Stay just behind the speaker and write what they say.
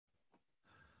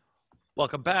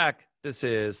Welcome back. This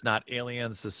is Not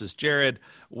Aliens. This is Jared.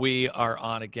 We are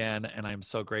on again, and I'm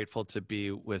so grateful to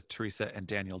be with Teresa and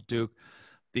Daniel Duke.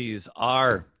 These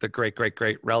are the great, great,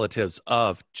 great relatives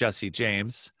of Jesse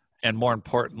James, and more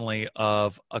importantly,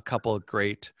 of a couple of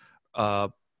great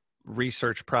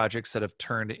research projects that have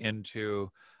turned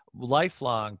into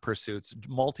lifelong pursuits,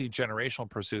 multi-generational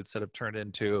pursuits that have turned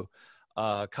into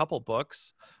a couple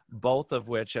books, both of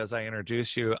which, as I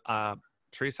introduce you,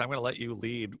 Teresa, I'm going to let you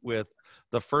lead with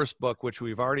the first book, which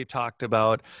we've already talked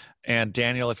about. And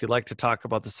Daniel, if you'd like to talk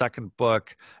about the second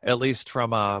book, at least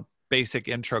from a basic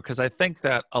intro, because I think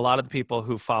that a lot of the people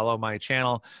who follow my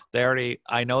channel,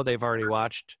 I know they've already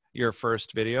watched your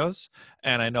first videos,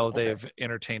 and I know they've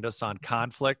entertained us on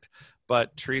conflict.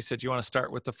 But Teresa, do you want to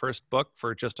start with the first book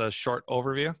for just a short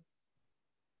overview?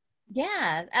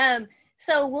 Yeah.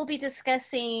 So we'll be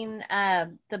discussing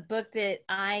the book that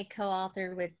I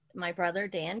co-authored with my brother,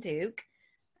 Dan Duke.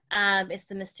 It's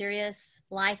The Mysterious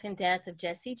Life and Death of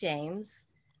Jesse James.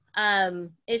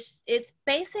 It's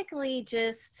basically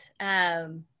just a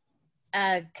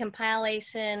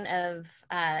compilation of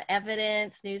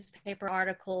evidence, newspaper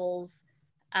articles,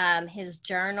 his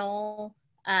journal,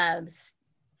 and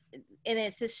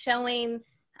it's just showing,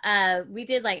 we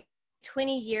did like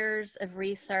 20 years of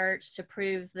research to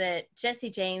prove that Jesse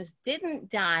James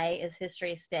didn't die, as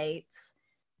history states,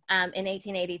 in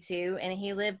 1882, and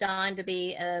he lived on to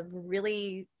be a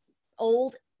really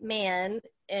old man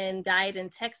and died in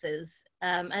Texas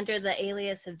under the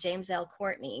alias of James L.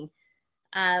 Courtney.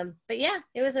 But yeah,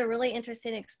 it was a really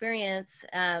interesting experience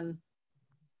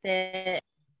that,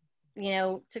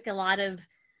 took a lot of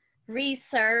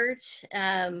research,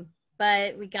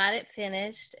 but we got it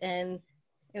finished, and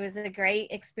it was a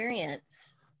great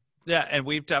experience. Yeah, and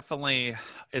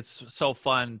it's so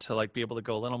fun to be able to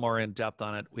go a little more in depth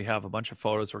on it. We have a bunch of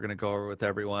photos we're going to go over with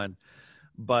everyone.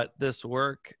 But this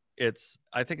work,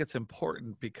 I think it's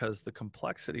important because the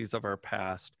complexities of our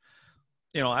past,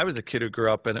 I was a kid who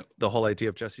grew up in the whole idea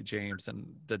of Jesse James and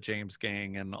the James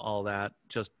gang and all that,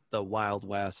 just the Wild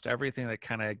West, everything that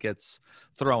kind of gets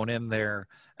thrown in there.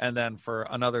 And then for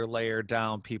another layer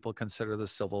down, people consider the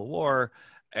Civil War,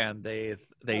 and they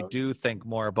do think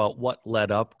more about what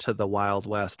led up to the Wild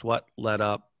West, what led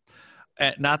up,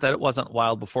 and not that it wasn't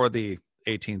wild before the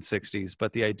 1860s,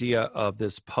 but the idea of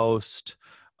this post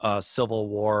Civil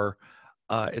War.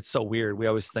 It's so weird. We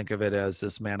always think of it as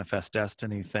this manifest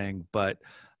destiny thing, but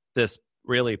this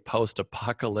really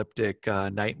post-apocalyptic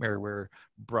nightmare where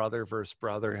brother versus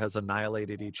brother has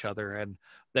annihilated each other. And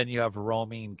then you have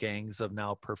roaming gangs of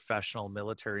now professional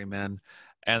military men,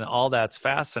 and all that's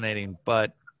fascinating.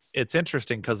 But it's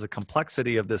interesting because the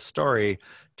complexity of this story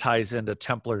ties into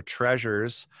Templar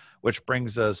treasures, which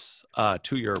brings us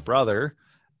to your brother.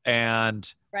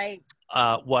 And Right.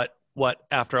 What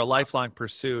after a lifelong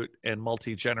pursuit and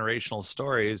multi-generational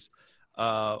stories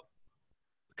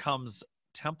comes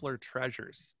Templar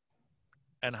treasures,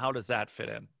 and how does that fit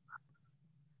in?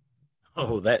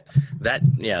 Oh,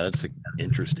 yeah, that's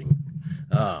interesting.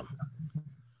 I'm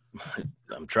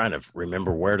trying to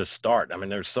remember where to start. I mean,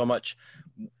 there's so much.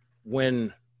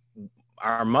 When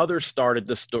our mother started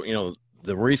the story,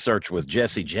 the research with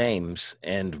Jesse James,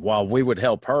 and while we would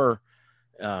help her,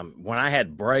 when I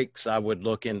had breaks, I would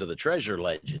look into the treasure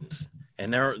legends.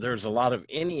 And there's a lot of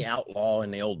any outlaw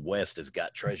in the Old West has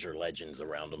got treasure legends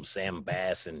around them. Sam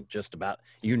Bass and just about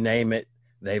you name it,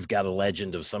 they've got a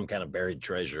legend of some kind of buried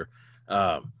treasure.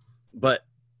 But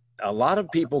a lot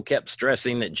of people kept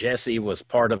stressing that Jesse was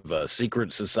part of a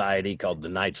secret society called the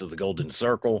Knights of the Golden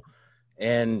Circle,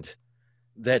 and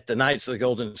that the Knights of the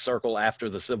Golden Circle after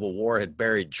the Civil War had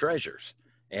buried treasures.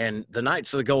 And the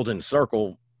Knights of the Golden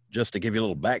Circle, just to give you a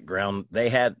little background,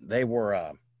 they were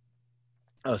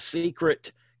a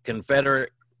secret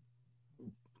Confederate,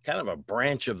 kind of a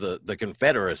branch of the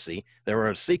Confederacy. They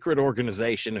were a secret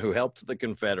organization who helped the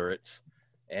Confederates,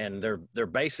 and their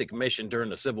basic mission during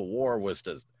the Civil War was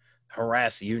to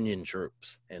harass Union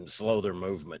troops and slow their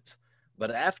movements.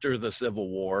 But after the Civil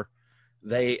War,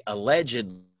 they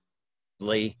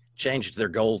allegedly changed their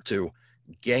goal to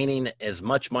gaining as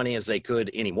much money as they could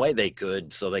any way they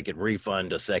could so they could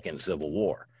refund a second Civil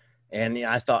War. And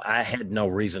I thought, I had no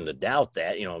reason to doubt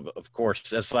that. Of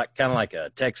course, that's kind of like a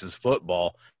Texas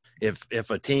football. If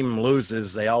a team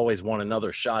loses, they always want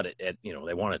another shot at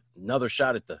they want another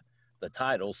shot at the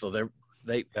title. So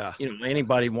Yeah.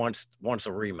 Anybody wants a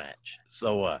rematch.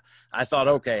 So I thought,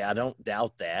 okay, I don't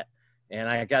doubt that. And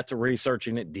I got to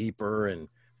researching it deeper, and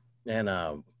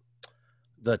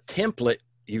the template,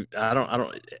 I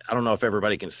don't know if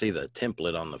everybody can see the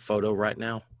template on the photo right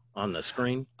now. on the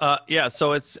screen? Yeah,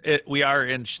 so we are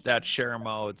in that share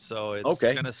mode, so it's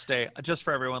Okay. gonna stay just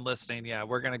for everyone listening. Yeah,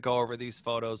 we're gonna go over these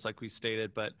photos like we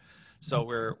stated, but so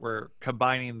we're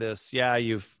combining this. Yeah,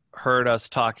 you've heard us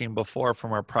talking before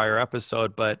from our prior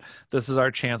episode, but this is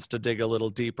our chance to dig a little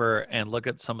deeper and look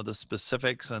at some of the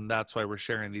specifics, and that's why we're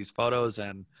sharing these photos,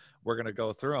 and we're gonna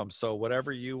go through them. So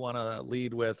whatever you want to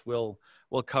lead with, we'll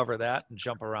cover that and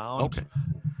jump around. Okay.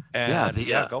 And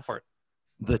yeah, go for it.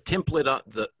 The template,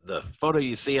 the photo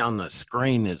you see on the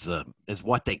screen is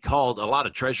what they called, a lot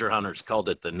of treasure hunters called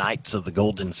it, the Knights of the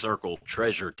Golden Circle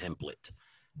treasure template.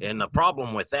 And the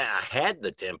problem with that, I had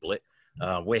the template.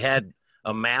 We had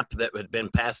a map that had been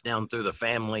passed down through the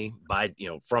family by,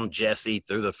 from Jesse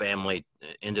through the family,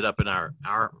 ended up in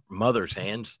our mother's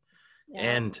hands. Yeah.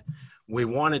 And we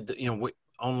wanted to,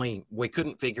 we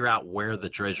couldn't figure out where the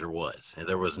treasure was. And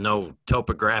there was no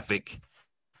topographic.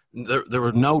 There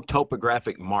were no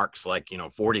topographic marks like,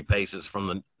 40 paces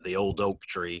from the old oak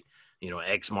tree,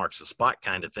 X marks the spot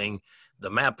kind of thing. The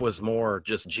map was more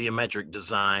just geometric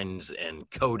designs and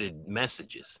coded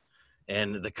messages.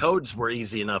 And the codes were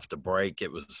easy enough to break.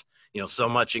 It was, so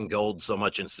much in gold, so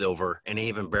much in silver. And he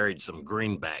even buried some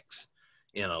greenbacks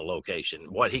in a location,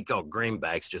 what he called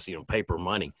greenbacks, just, paper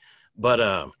money.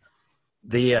 But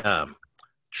the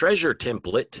treasure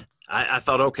template, I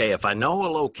thought, okay, if I know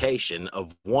a location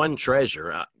of one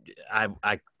treasure,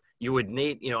 you would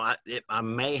need, I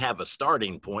may have a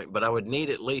starting point, but I would need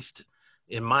at least,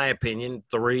 in my opinion,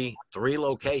 three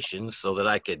locations so that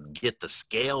I could get the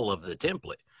scale of the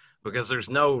template, because there's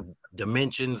no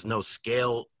dimensions, no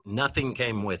scale, nothing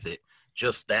came with it,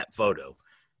 just that photo.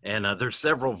 And there's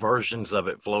several versions of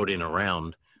it floating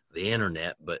around the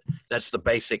internet, but that's the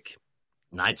basic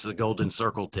Knights of the Golden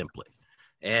Circle template.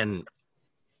 And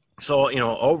so,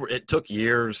 it took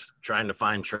years trying to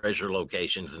find treasure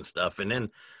locations and stuff. And then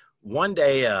one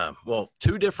day,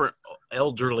 two different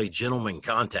elderly gentlemen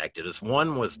contacted us.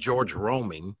 One was George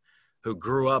Roaming, who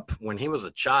grew up when he was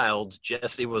a child.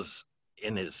 Jesse was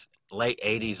in his late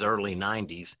 80s, early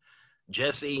 90s.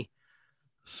 Jesse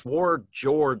swore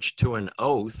George to an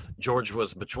oath. George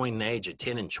was between the age of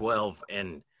 10 and 12.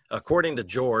 And according to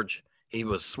George, he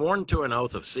was sworn to an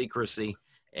oath of secrecy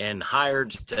and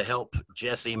hired to help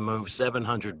Jesse move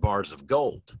 700 bars of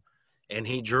gold. And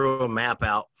he drew a map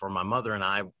out for my mother and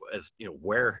I, as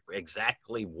where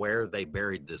they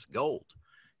buried this gold.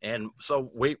 And so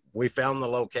we found the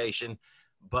location,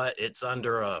 but it's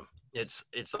under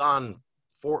it's on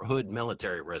Fort Hood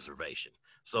Military Reservation.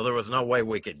 So there was no way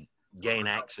we could gain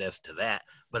access to that,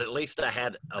 but at least I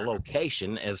had a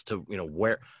location as to,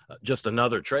 where, just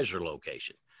another treasure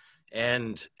location.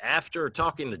 And after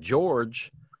talking to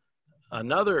George,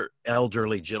 another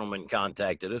elderly gentleman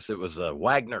contacted us. It was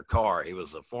Wagner Carr. He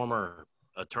was a former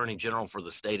attorney general for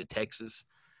the state of Texas.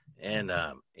 And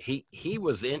he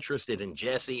was interested in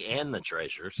Jesse and the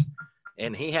treasures.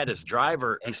 And he sent his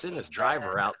driver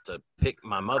out to pick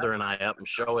my mother and I up and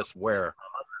show us where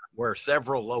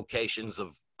several locations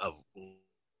of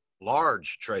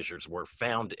large treasures were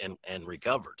found and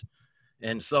recovered.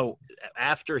 And so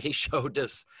after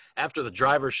the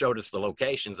driver showed us the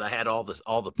locations, I had all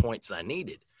the points I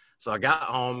needed. So I got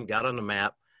home, got on the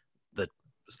map,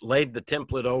 laid the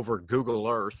template over Google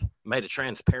Earth, made a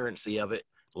transparency of it,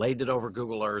 laid it over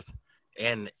Google Earth,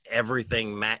 and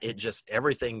everything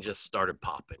just started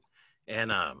popping.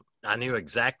 And I knew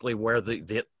exactly where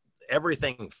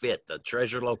everything fit, the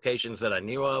treasure locations that I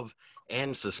knew of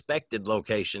and suspected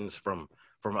locations from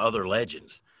other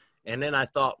legends. And then I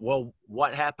thought, well,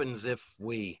 what happens if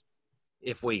we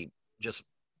just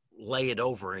lay it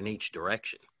over in each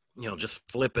direction? Just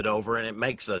flip it over, and it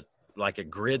makes a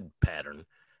grid pattern,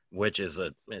 which is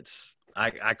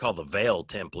I call the veil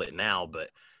template now, but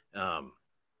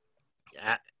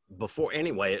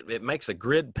it makes a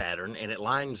grid pattern, and it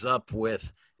lines up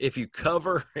with, if you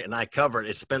cover, and I covered,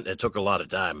 it took a lot of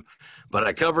time, but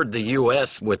I covered the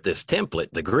U.S. with this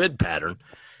template, the grid pattern.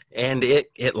 And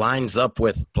it lines up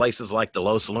with places like the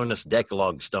Los Lunas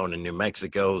Decalogue Stone in New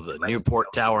Mexico, the Newport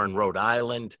Tower in Rhode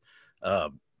Island,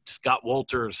 Scott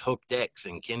Wolter's Hooked X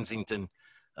in Kensington,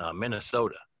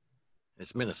 Minnesota.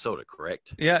 It's Minnesota,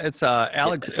 correct? Yeah, it's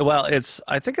Alex. Well,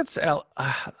 I think it's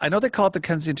I know they call it the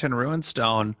Kensington Ruin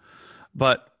Stone,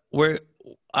 but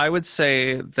I would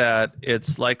say that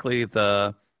it's likely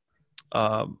it's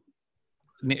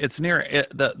near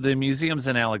the museum's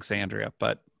in Alexandria,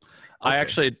 but I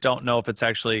actually don't know if it's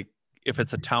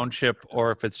a township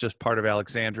or if it's just part of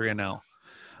Alexandria now.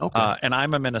 Okay. And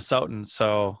I'm a Minnesotan,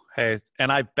 so hey,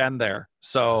 and I've been there,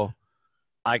 so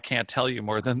I can't tell you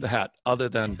more than that, other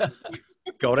than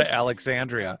go to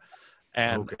Alexandria.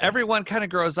 And Okay. everyone kind of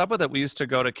grows up with it. We used to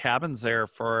go to cabins there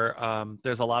for,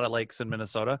 there's a lot of lakes in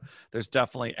Minnesota. There's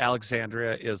definitely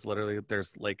Alexandria is literally,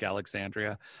 there's Lake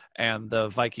Alexandria, and the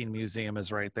Viking Museum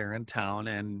is right there in town.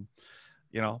 And,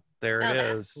 there it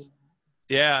that's is. cool.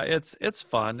 Yeah, it's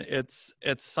fun. It's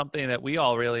something that we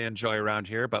all really enjoy around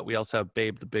here, but we also have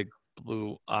Babe the Big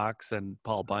Blue Ox and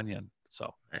Paul Bunyan.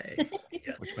 So, Hey,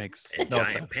 yeah. which makes And no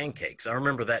giant sense. pancakes. I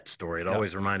remember that story. It Yeah.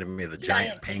 always reminded me of the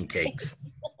giant pancakes.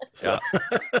 So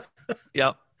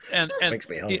Yep. And makes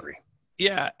me hungry.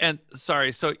 yeah, and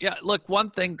sorry. So yeah, look, one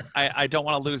thing I don't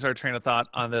want to lose our train of thought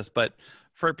on this, but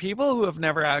for people who have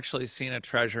never actually seen a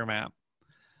treasure map,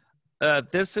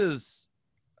 this is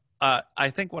I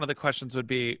think one of the questions would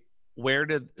be where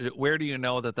do you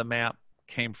know that the map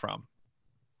came from?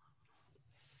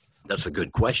 That's a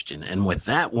good question. And with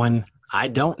that one, I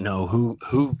don't know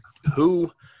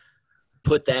who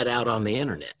put that out on the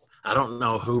internet. I don't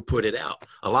know who put it out.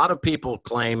 A lot of people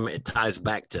claim it ties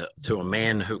back to a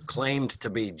man who claimed to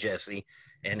be Jesse,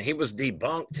 and he was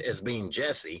debunked as being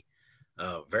Jesse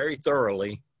very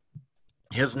thoroughly.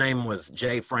 His name was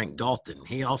J. Frank Dalton.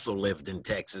 He also lived in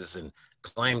Texas and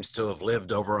claimed to have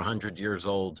lived over 100 years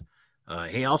old.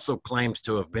 He also claims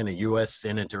to have been a U.S.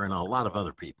 senator and a lot of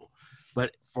other people.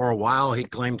 But for a while, he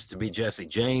claims to be Jesse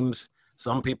James.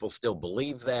 Some people still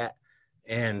believe that.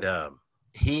 And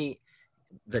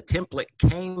the template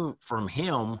came from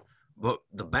him, but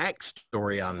the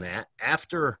backstory on that,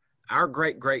 after our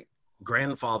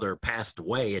great-great-grandfather passed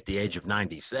away at the age of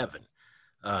 97,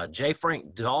 J.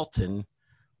 Frank Dalton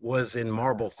was in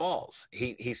Marble Falls.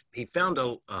 He found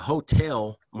a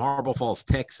hotel, Marble Falls,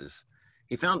 Texas.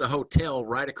 He found a hotel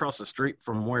right across the street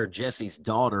from where Jesse's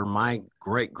daughter, my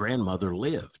great-grandmother,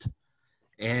 lived.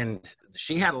 And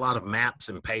she had a lot of maps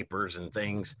and papers and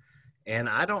things. And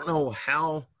I don't know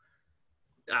how,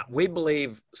 we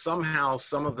believe somehow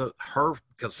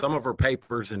because some of her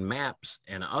papers and maps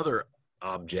and other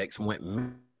objects went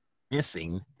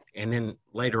missing. And then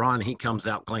later on, he comes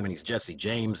out claiming he's Jesse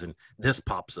James, and this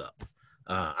pops up.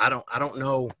 I don't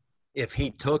know if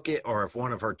he took it or if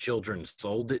one of her children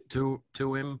sold it to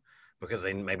him because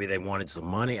maybe they wanted some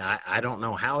money. I don't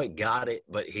know how he got it,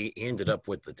 but he ended up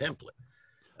with the template.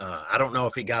 I don't know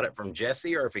if he got it from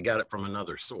Jesse or if he got it from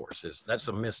another source. That's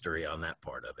a mystery on that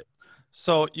part of it.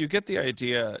 So you get the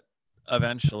idea.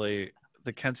 Eventually,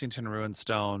 the Kensington Ruin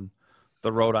Stone,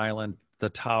 the Rhode Island, the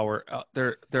tower.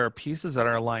 There are pieces that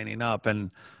are lining up,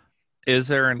 and is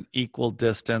there an equal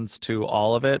distance to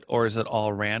all of it, or is it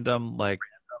all random?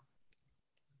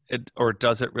 Or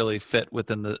does it really fit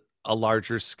within a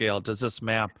larger scale? Does this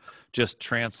map just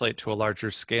translate to a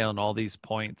larger scale, and all these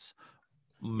points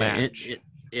match?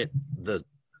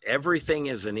 Everything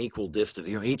is an equal distance.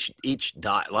 Each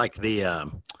dot, like the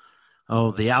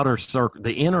outer circle,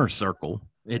 the inner circle.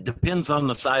 It depends on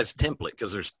the size template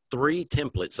because there's 3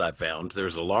 templates I found.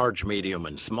 There's a large, medium,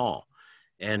 and small.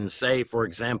 And say, for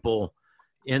example,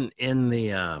 in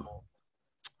the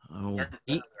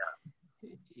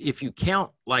if you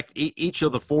count like each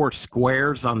of the 4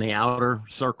 squares on the outer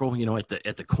circle,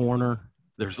 at the corner,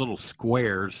 there's little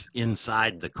squares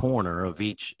inside the corner of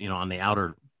each, on the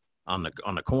outer, on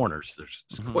the corners, there's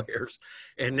squares.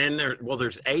 And then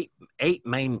there's eight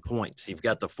main points. You've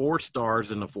got the 4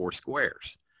 stars and the 4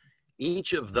 squares.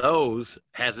 Each of those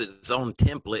has its own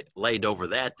template laid over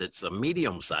that's a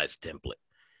medium-sized template.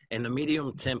 And the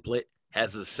medium template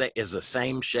is the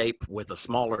same shape with a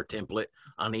smaller template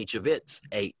on each of its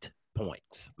 8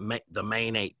 points, the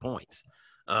main 8 points.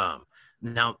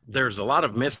 Now, there's a lot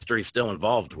of mystery still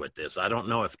involved with this. I don't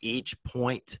know if each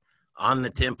point on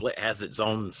the template has its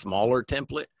own smaller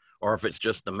template or if it's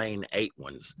just the main 8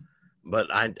 ones. But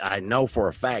I know for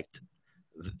a fact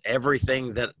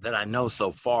everything that I know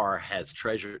so far has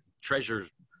treasure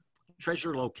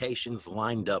locations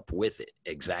lined up with it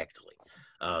exactly.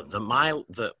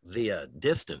 The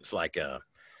distance, like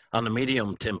on the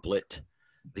medium template,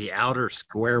 the outer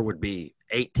square would be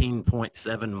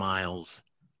 18.7 miles,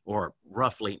 or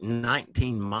roughly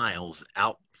 19 miles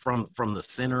out from the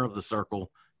center of the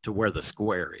circle to where the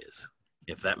square is,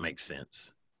 if that makes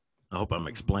sense. I hope I'm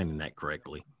explaining that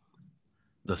correctly.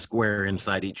 The square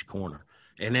inside each corner.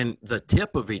 And then the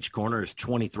tip of each corner is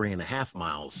 23.5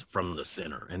 miles from the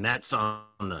center. And that's on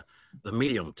the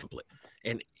medium template.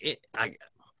 And I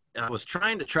was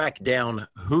trying to track down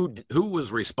who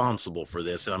was responsible for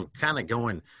this. And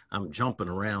I'm jumping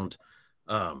around.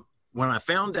 When I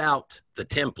found out the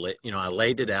template, I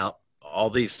laid it out, all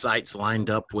these sites lined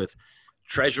up with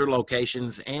treasure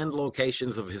locations and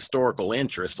locations of historical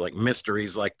interest, like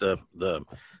mysteries like the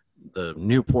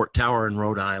Newport Tower in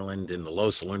Rhode Island and the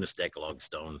Los Lunas Decalogue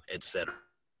Stone, etc.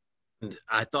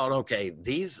 I thought, okay,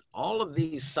 all of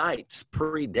these sites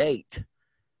predate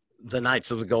the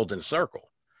Knights of the Golden Circle.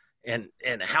 And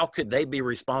how could they be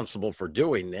responsible for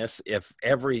doing this if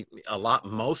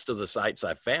most of the sites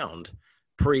I found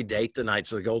predate the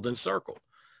Knights of the Golden Circle?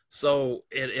 So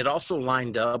it also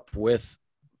lined up with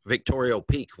Victorio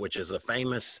Peak, which is a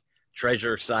famous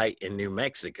treasure site in New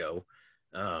Mexico.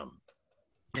 And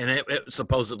it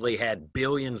supposedly had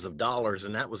billions of dollars,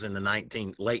 and that was in the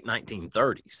late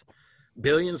 1930s.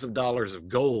 Billions of dollars of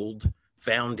gold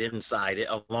found inside it,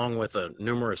 along with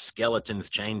numerous skeletons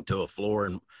chained to the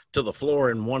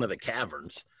floor in one of the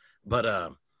caverns.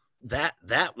 But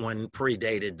that one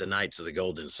predated the Knights of the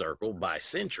Golden Circle by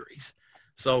centuries.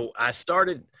 So I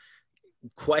started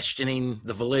questioning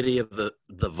the validity of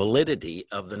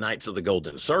the Knights of the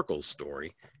Golden Circle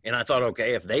story, and I thought,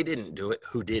 okay, if they didn't do it,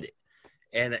 who did it?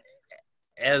 And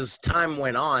as time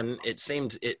went on, it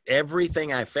seemed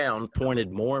everything I found pointed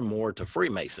more and more to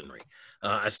Freemasonry.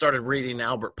 I started reading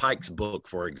Albert Pike's book,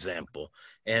 for example,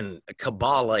 and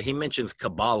Kabbalah. He mentions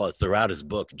Kabbalah throughout his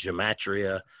book,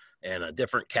 Gematria, and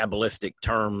different Kabbalistic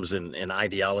terms and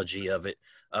ideology of it.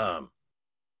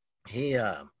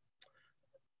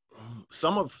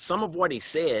 Some of what he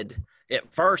said,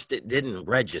 at first it didn't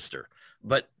register,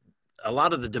 but a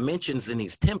lot of the dimensions in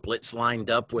these templates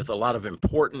lined up with a lot of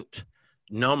important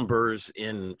numbers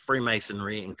in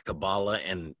Freemasonry and Kabbalah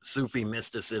and Sufi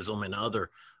mysticism and other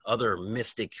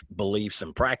mystic beliefs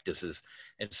and practices.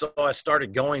 And so I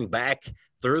started going back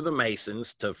through the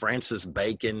Masons to Francis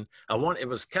Bacon. It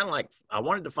was kind of like I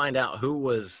wanted to find out who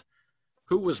was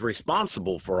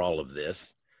responsible for all of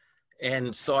this.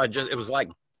 And so it was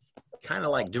like kind of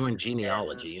like doing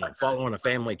genealogy, following a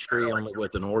family tree only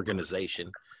with an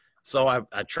organization. So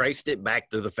I traced it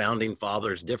back through the founding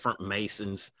fathers, different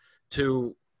Masons,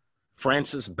 to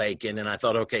Francis Bacon. And I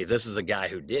thought, okay, this is a guy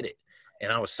who did it.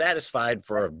 And I was satisfied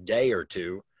for a day or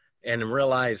two and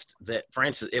realized that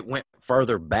it went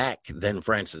further back than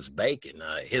Francis Bacon.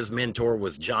 His mentor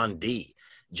was John Dee.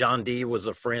 John Dee was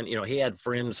a friend, he had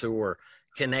friends who were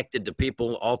connected to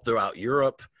people all throughout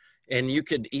Europe. And you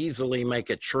could easily make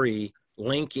a tree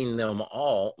linking them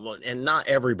all, and not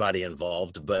everybody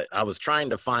involved, but I was trying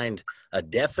to find a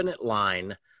definite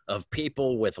line of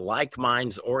people with like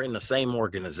minds or in the same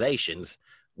organizations,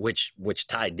 which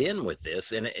tied in with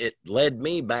this. And it led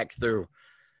me back through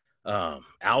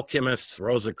alchemists,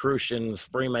 Rosicrucians,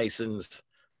 Freemasons,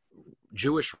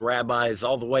 Jewish rabbis,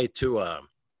 all the way to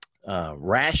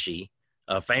Rashi,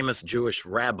 a famous Jewish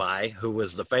rabbi who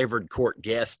was the favored court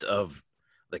guest of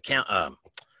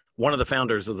one of the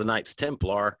founders of the Knights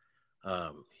Templar,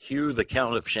 Hugh the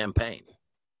Count of Champagne.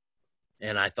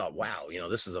 And I thought, wow,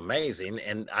 this is amazing.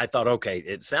 And I thought, okay,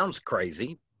 it sounds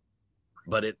crazy,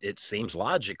 but it seems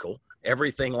logical.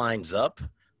 Everything lines up.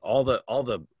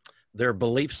 Their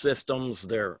belief systems,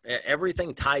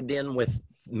 everything tied in with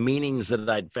meanings that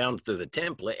I'd found through the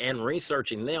template, and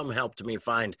researching them helped me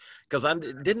find, because I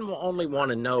didn't only want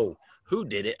to know who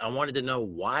did it. I wanted to know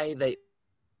why that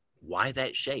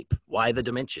shape, why the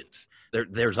dimensions.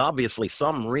 There's obviously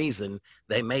some reason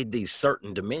they made these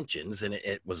certain dimensions, and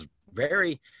it was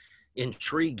very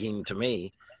intriguing to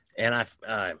me. And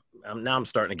I'm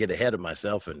starting to get ahead of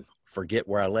myself and forget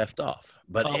where I left off.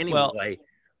 But anyway,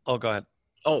 go ahead.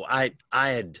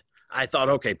 I thought,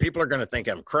 okay, people are going to think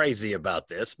I'm crazy about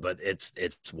this, but it's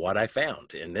what I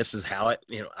found, and this is how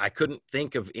I couldn't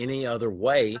think of any other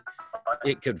way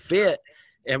it could fit.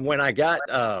 And when I got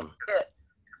the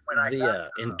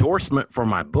endorsement for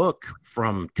my book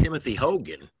from Timothy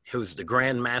Hogan, who's the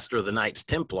Grand Master of the Knights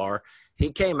Templar,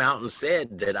 he came out and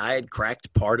said that I had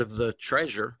cracked part of the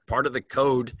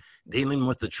code dealing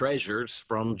with the treasures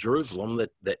from Jerusalem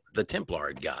that the Templar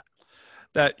had got.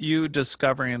 That you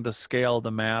discovering the scale of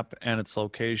the map and its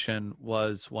location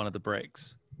was one of the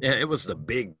breaks. Yeah, it was the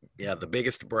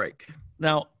biggest break.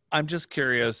 Now, I'm just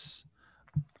curious.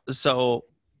 So,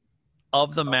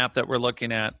 of the map that we're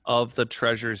looking at, of the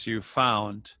treasures you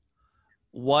found,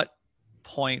 what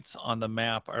points on the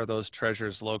map are those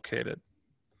treasures located?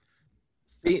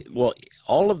 Well,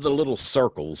 all of the little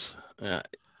circles,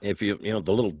 if the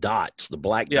little dots, the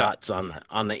black dots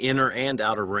on the inner and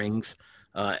outer rings,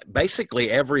 basically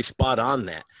every spot on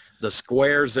that. The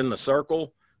squares in the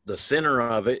circle, the center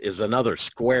of it is another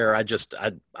square. I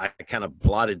kind of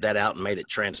blotted that out and made it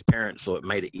transparent, so it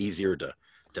made it easier to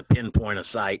pinpoint a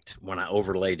site when I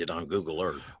overlaid it on Google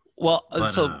Earth. Well,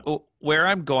 so where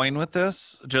I'm going with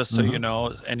this, just so you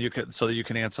know, and so that you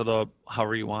can answer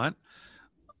however you want.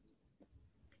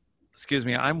 Excuse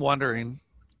me, I'm wondering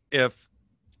if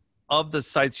of the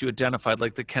sites you identified,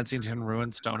 like the Kensington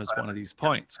Ruin Stone is one of these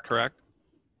points, correct?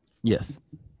 Yes.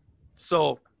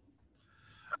 So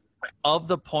of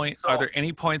the point, are there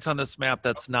any points on this map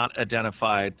that's not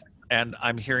identified? And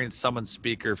I'm hearing someone's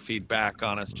speaker feedback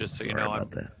on us, just so you Sorry know.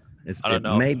 about that. I don't It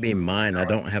know. may be mine. I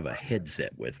don't have a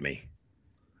headset with me.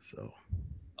 So.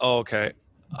 Oh, okay.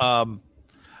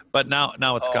 But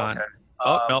now it's gone. Okay.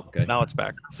 Oh, nope. Okay. Now it's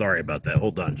back. Sorry about that.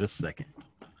 Hold on just a second.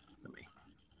 Let me.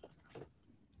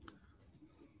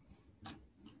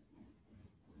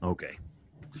 Okay.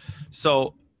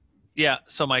 So, yeah.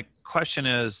 So my question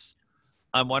is,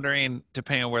 I'm wondering,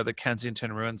 depending on where the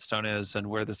Kensington Runestone is and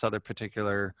where this other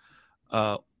particular,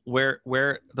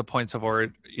 where the points of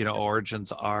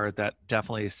origins are that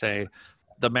definitely say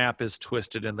the map is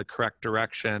twisted in the correct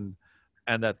direction,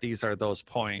 and that these are those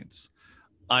points.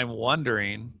 I'm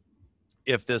wondering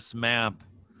if this map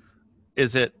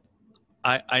is it.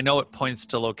 I know it points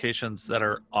to locations that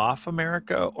are off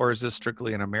America, or is this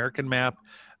strictly an American map?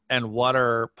 And what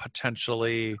are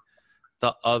potentially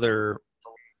the other,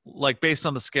 like, based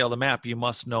on the scale of the map, you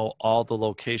must know all the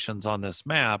locations on this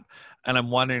map. And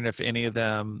I'm wondering if any of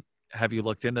them, have you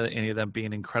looked into any of them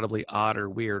being incredibly odd or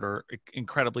weird or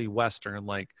incredibly Western?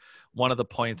 Like, one of the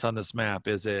points on this map,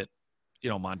 is it,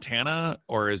 Montana,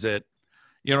 or is it,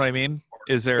 you know what I mean?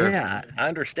 Is there? Yeah, I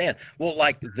understand. Well,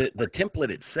 like the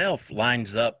template itself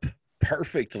lines up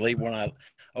perfectly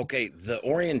the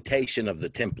orientation of the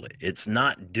template, it's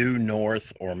not due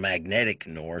north or magnetic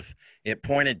north. It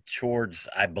pointed towards,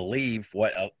 I believe,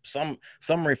 what some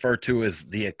refer to as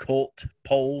the occult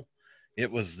pole.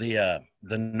 It was the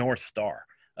North Star.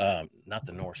 Not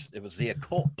the North. It was the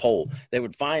occult pole. They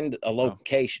would find a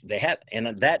location they had,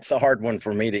 and that's a hard one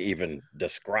for me to even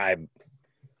describe.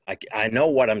 I know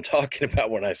what I'm talking about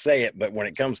when I say it, but when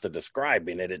it comes to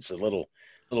describing it, it's a little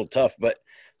tough. But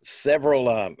several,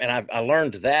 and I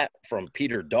learned that from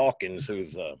Peter Dawkins,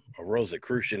 who's a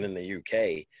Rosicrucian in the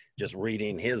UK, just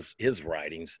reading his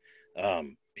writings.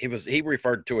 He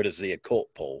referred to it as the occult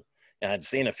pole, and I'd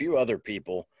seen a few other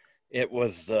people. It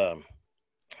was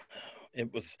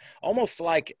almost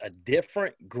like a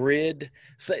different grid.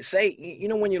 Say,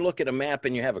 when you look at a map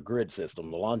and you have a grid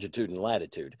system, the longitude and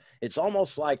latitude, it's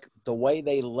almost like the way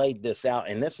they laid this out,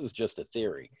 and this is just a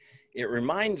theory. It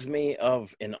reminds me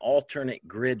of an alternate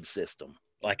grid system,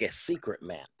 like a secret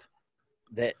map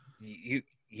that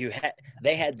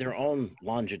they had their own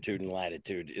longitude and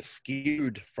latitude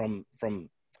skewed from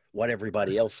what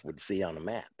everybody else would see on a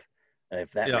map,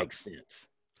 if that makes sense.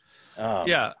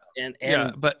 Yeah,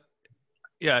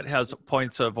 it has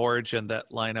points of origin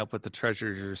that line up with the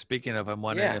treasures you're speaking of. I'm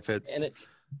wondering if it's... And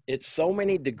it's so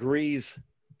many degrees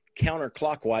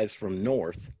counterclockwise from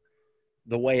north,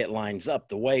 the way it lines up,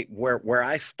 the way where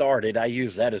I started, I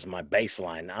use that as my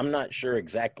baseline. I'm not sure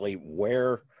exactly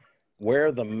where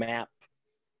the map,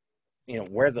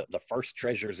 where the first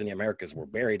treasures in the Americas were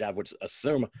buried. I would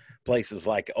assume places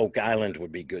like Oak Island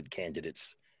would be good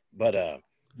candidates. But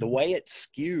the way it's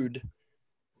skewed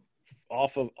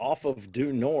off of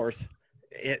due north,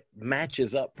 it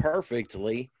matches up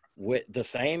perfectly with the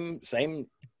same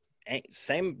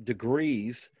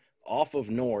degrees off of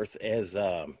north as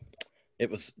it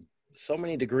was so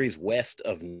many degrees west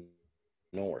of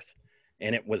north,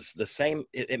 and it was the same.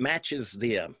 It matches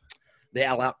the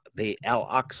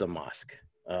Al-Aqsa Mosque,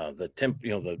 the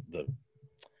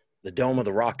Dome of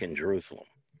the Rock in Jerusalem.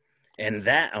 And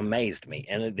that amazed me.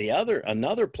 And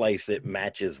another place it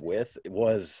matches with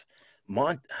was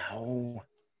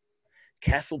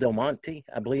Castle del Monte,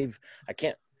 I believe. I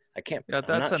can't. Yeah,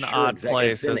 that's an odd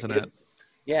place, isn't it?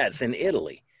 Yeah, it's in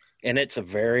Italy, and it's a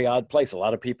very odd place. A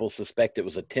lot of people suspect it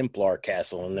was a Templar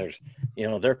castle,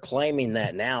 and they're claiming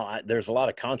that now. There's a lot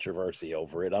of controversy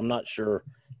over it. I'm not sure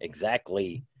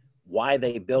exactly why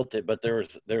they built it, but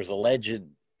there's a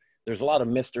lot of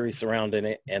mystery surrounding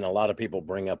it, and a lot of people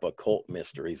bring up occult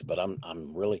mysteries. But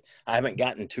I haven't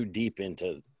gotten too deep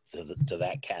into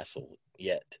that castle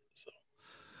yet.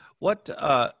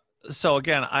 So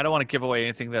again, I don't want to give away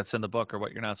anything that's in the book or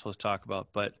what you're not supposed to talk about,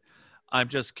 but I'm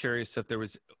just curious if there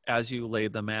was, as you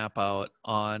laid the map out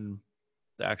on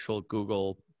the actual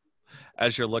Google,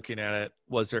 as you're looking at it,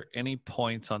 was there any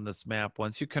points on this map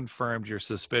once you confirmed your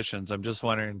suspicions? I'm just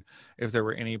wondering if there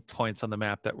were any points on the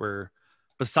map that were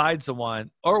besides the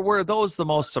one, or were those the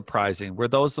most surprising? Were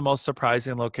those the most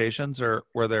surprising locations, or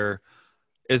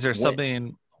is there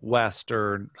something west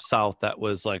or south that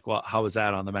was like, well, how was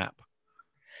that on the map?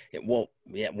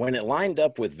 When it lined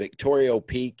up with Victorio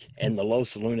Peak and the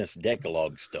Los Lunas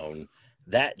Decalogue Stone,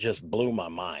 that just blew my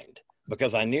mind,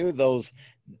 because I knew those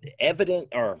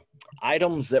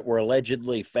items that were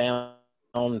allegedly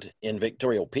found in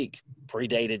Victorio Peak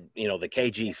predated, the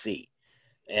KGC,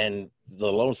 and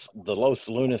the Los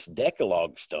Lunas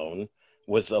Decalogue Stone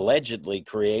was allegedly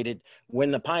created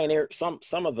when the pioneer,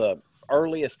 some of the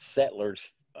earliest settlers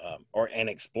and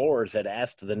explorers had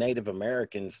asked the Native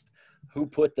Americans who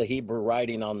put the Hebrew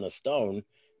writing on the stone.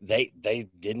 They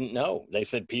didn't know. They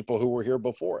said people who were here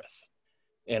before us.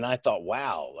 And I thought,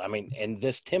 wow, I mean, and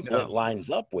this template lines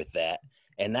up with that.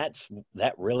 And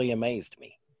that really amazed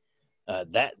me.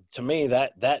 That to me,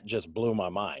 that just blew my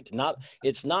mind.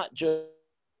 It's not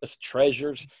just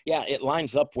treasures. Yeah, it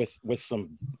lines up with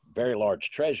some very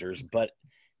large treasures, but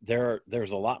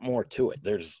there's a lot more to it.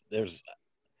 There's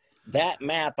that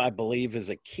map, I believe, is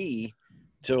a key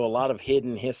to a lot of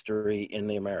hidden history in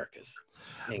the Americas,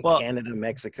 in Canada,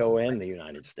 Mexico, and the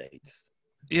United States.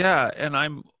 Yeah, and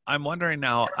I'm wondering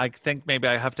now, I think maybe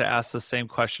I have to ask the same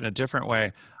question a different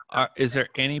way. Is there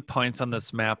any points on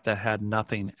this map that had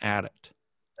nothing at it?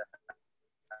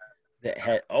 That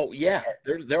had,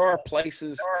 there are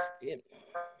places.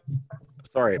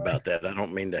 Sorry about that. I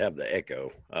don't mean to have the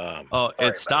echo.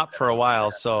 It stopped for a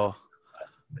while, so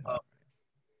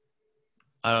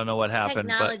I don't know what happened.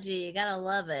 Technology, you gotta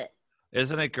love it.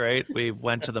 Isn't it great? We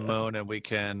went to the moon and we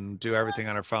can do everything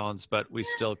on our phones, but we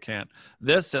still can't.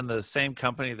 This and the same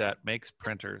company that makes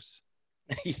printers.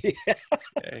 Yeah.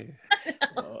 Okay.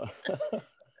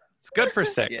 It's good for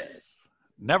 6. Yeah.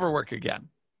 Never work again.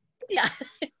 Yeah.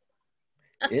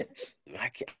 I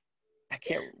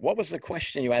can't. What was the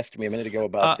question you asked me a minute ago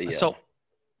about the?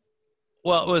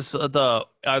 Well, it was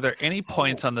are there any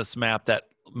points on this map that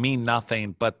mean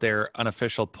nothing, but they're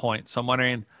unofficial points? So I'm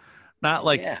wondering, not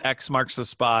like X marks the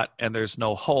spot and there's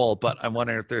no hole, but I'm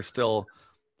wondering if there's still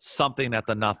something at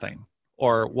the nothing,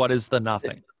 or what is the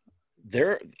nothing?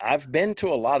 I've been to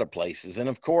a lot of places, and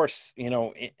of course,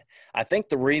 I think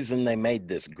the reason they made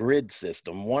this grid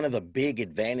system, one of the big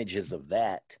advantages of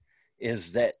that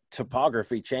is that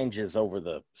topography changes over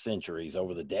the centuries,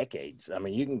 over the decades. I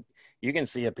mean, you can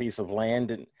see a piece of land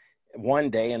and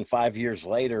one day and 5 years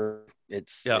later,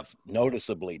 it's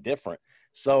noticeably different.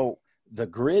 So the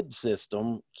grid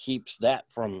system keeps that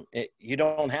from it. You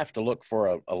don't have to look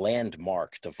for a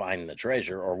landmark to find the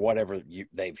treasure or whatever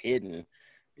they've hidden.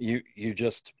 You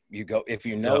go, if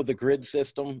you know the grid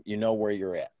system, you know where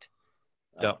you're at.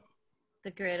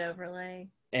 The grid overlay.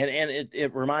 And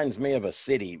it reminds me of a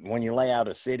city. When you lay out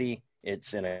a city,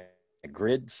 it's in a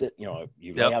grid.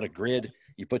 You lay out a grid,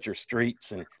 you put your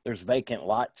streets, and there's vacant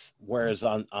lots. Whereas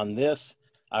on this,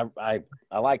 I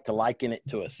like to liken it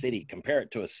to a city. Compare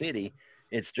it to a city.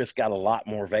 It's just got a lot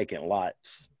more vacant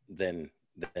lots than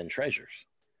treasures.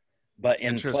 But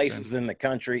in places in the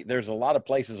country, there's a lot of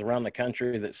places around the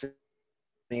country that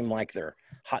seem like they're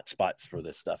hot spots for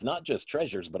this stuff. Not just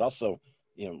treasures, but also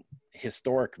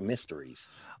historic mysteries.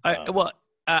 I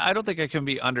don't think it can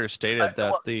be understated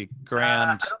that the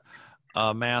grand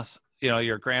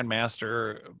your grand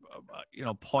master,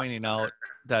 pointing out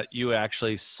that you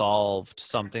actually solved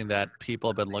something that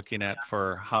people have been looking at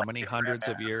for how many hundreds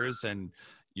of years, and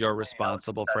you're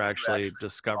responsible for actually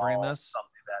discovering this.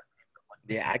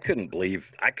 Yeah, I couldn't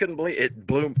believe it.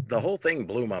 The whole thing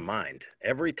blew my mind.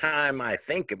 Every time I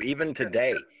think of, even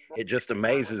today, it just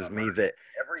amazes me that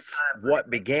what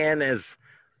began as,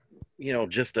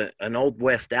 just an Old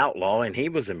West outlaw, and he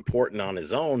was important on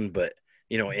his own, but,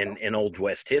 in Old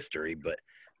West history. But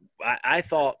I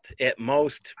thought at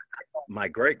most my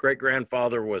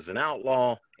great-great-grandfather was an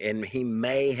outlaw, and he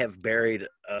may have buried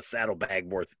a saddlebag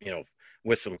worth,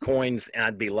 with some coins, and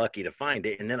I'd be lucky to find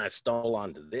it. And then I stumbled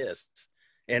onto this,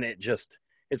 and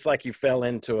it's like you fell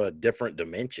into a different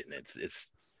dimension. It's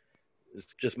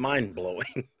just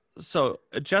mind-blowing. So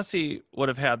Jesse would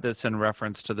have had this in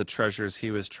reference to the treasures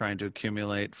he was trying to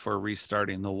accumulate for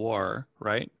restarting the war,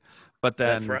 right? But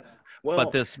then, that's right.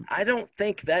 Well, I don't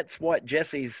think that's what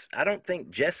I don't think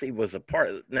Jesse was a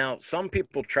part. Now, some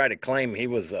people try to claim he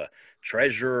was a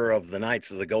treasurer of the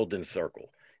Knights of the Golden Circle,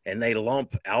 and they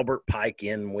lump Albert Pike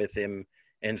in with him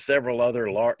and several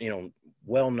other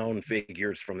well-known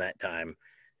figures from that time.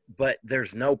 But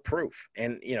there's no proof.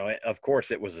 And, of course,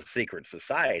 it was a secret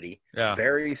society,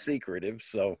 very secretive.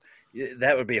 So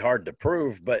that would be hard to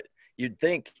prove. But you'd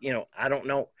think, I don't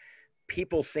know,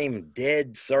 people seem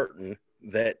dead certain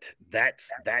that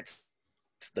that's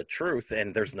the truth,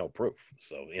 and there's no proof.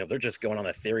 So, they're just going on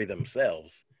a theory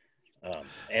themselves.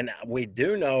 And we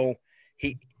do know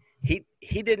he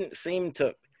didn't seem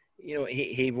to,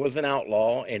 he was an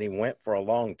outlaw, and he went for a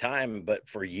long time, but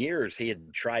for years he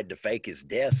had tried to fake his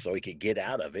death so he could get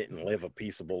out of it and live a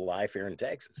peaceable life here in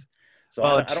Texas. So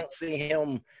I don't see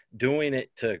him doing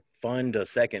it to fund a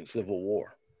second civil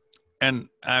war. And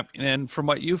from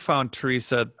what you found,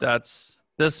 Teresa, that's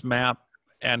this map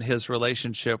and his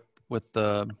relationship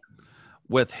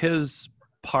with his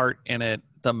part in it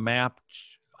the map,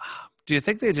 do you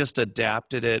think they just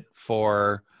adapted it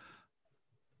for,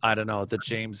 I don't know, the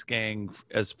James gang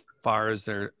as far as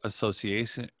their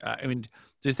association? I mean,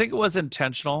 do you think it was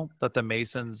intentional that the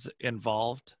Masons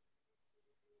involved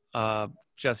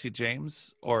Jesse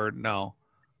James, or no?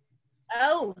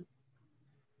 Oh,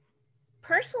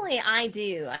 personally, I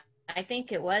do. I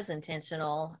think it was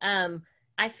intentional.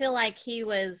 I feel like he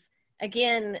was,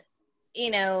 again, you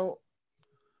know,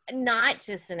 not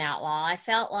just an outlaw. I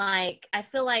feel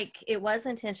like it was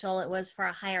intentional. It was for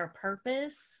a higher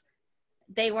purpose.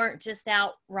 They weren't just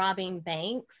out robbing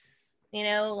banks,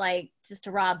 like just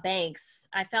to rob banks.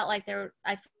 I feel like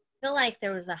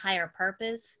there was a higher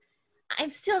purpose. I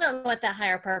still don't know what that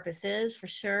higher purpose is for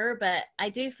sure, but I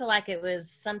do feel like it was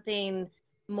something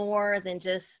more than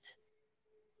just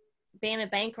being a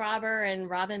bank robber and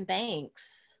robbing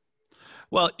banks.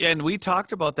 Well, and we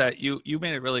talked about that. You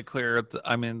made it really clear.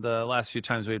 I mean, the last few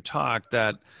times we've talked,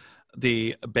 that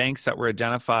the banks that were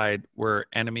identified were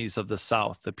enemies of the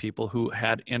South, the people who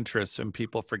had interests, and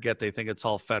people forget, they think it's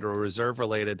all Federal Reserve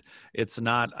related. It's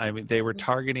not. I mean, they were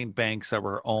targeting banks that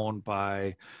were owned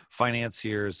by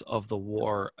financiers of the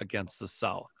war against the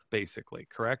South, basically,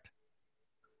 correct?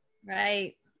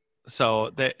 Right.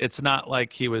 So it's not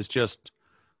like he was just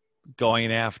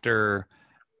going after,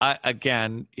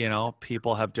 again,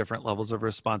 people have different levels of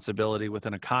responsibility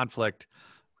within a conflict.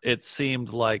 It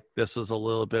seemed like this was a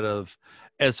little bit of,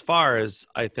 as far as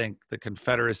I think the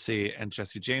Confederacy and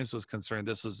Jesse James was concerned,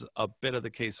 this was a bit of the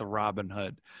case of Robin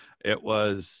Hood. It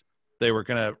was, they were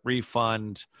going to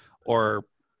refund or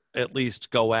at least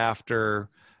go after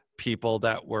people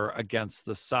that were against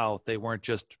the South. They weren't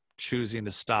just choosing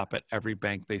to stop at every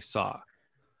bank they saw.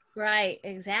 Right,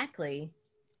 exactly.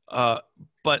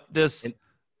 But this,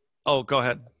 oh, go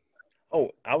ahead. Oh,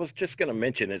 I was just going to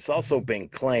mention, it's also been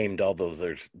claimed, although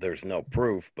there's no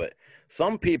proof, but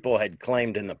some people had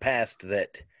claimed in the past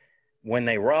that when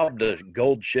they robbed a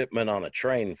gold shipment on a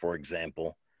train, for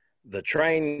example, the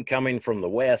train coming from the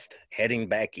west heading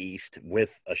back east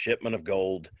with a shipment of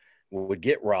gold would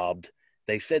get robbed.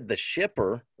 They said the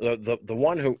shipper,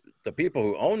 the people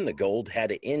who owned the gold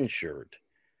had it insured.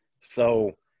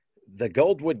 So the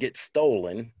gold would get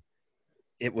stolen.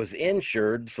 It was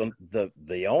insured, so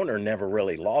the owner never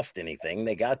really lost anything.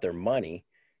 They got their money,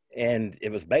 and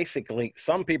it was basically,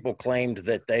 some people claimed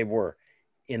that they were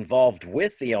involved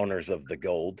with the owners of the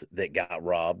gold that got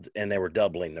robbed, and they were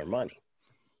doubling their money.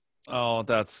 Oh,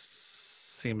 that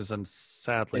seems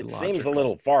sadly logical. Seems a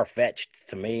little far-fetched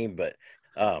to me, but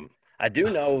I do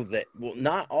know that, well,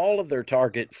 not all of their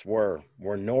targets were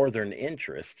Northern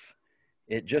interests.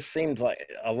 It just seemed like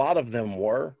a lot of them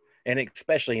were. And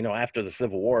especially, after the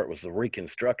Civil War, it was the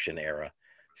Reconstruction era.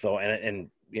 So, and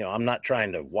I'm not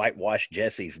trying to whitewash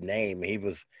Jesse's name. He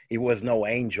was no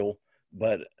angel,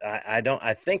 but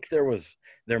I think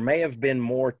there may have been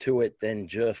more to it than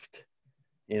just,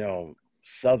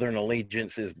 Southern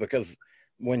allegiances, because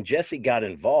when Jesse got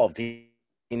involved, he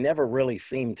never really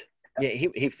seemed,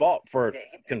 he fought for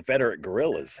Confederate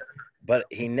guerrillas, but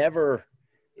he never,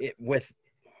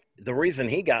 the reason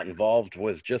he got involved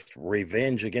was just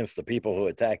revenge against the people who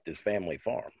attacked his family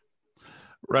farm.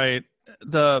 Right.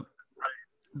 The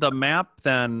map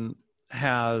then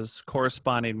has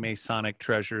corresponding Masonic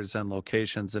treasures and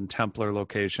locations and Templar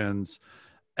locations.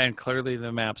 And clearly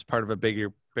the map's part of a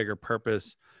bigger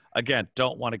purpose. Again,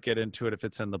 don't want to get into it if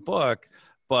it's in the book,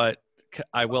 but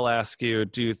I will ask you,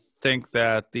 do you think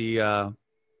that the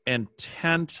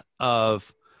intent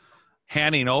of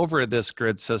handing over this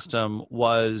grid system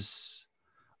was,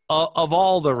 of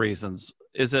all the reasons,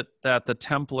 is it that the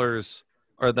Templars,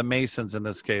 or the Masons in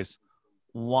this case,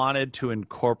 wanted to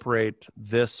incorporate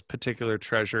this particular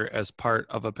treasure as part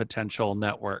of a potential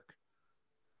network?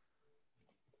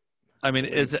 I mean,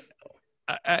 is it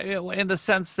in the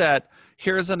sense that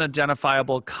here's an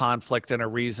identifiable conflict and a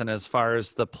reason as far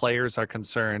as the players are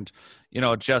concerned?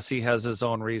 Jesse has his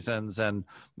own reasons, and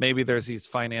maybe there's these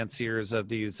financiers of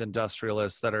these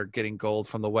industrialists that are getting gold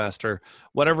from the West, or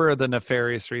whatever the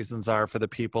nefarious reasons are for the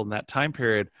people in that time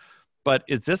period. But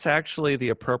is this actually the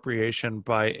appropriation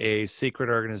by a secret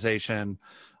organization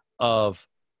of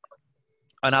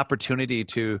an opportunity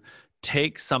to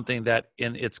take something that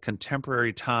in its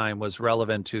contemporary time was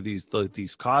relevant to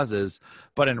these causes,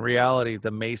 but in reality,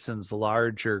 the Masons'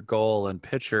 larger goal and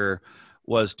picture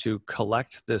was to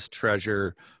collect this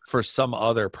treasure for some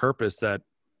other purpose that,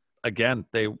 again,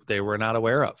 they were not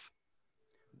aware of?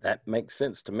 That makes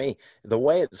sense to me. The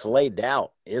way it's laid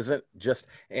out isn't just,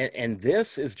 and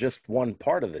this is just one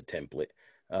part of the template.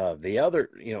 The other,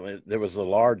 there was a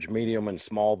large, medium, and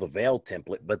small, the veil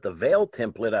template, but the veil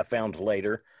template I found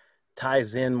later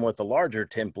ties in with a larger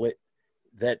template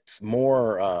that's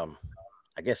more,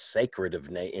 I guess, sacred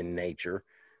in nature.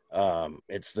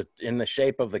 It's in the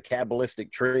shape of the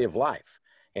Kabbalistic tree of life,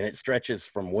 and it stretches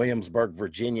from Williamsburg,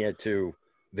 Virginia to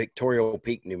Victoria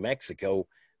Peak, New Mexico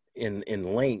in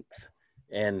length,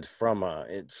 and from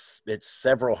it's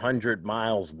several hundred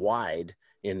miles wide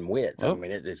in width. Oh. I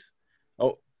mean, it is.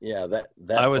 Oh yeah, that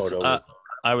I photo.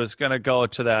 I was gonna go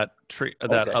to that tree,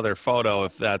 that Okay. other photo.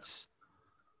 If that's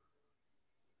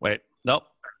wait, nope,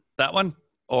 that one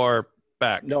or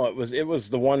back. No, it was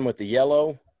the one with the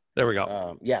yellow. There we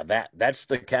go. Yeah, that's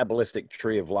the Kabbalistic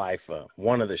tree of life.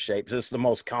 One of the shapes. It's the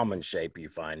most common shape you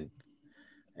find,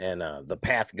 and the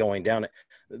path going down it.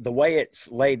 The way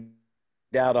it's laid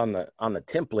out on the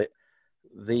template,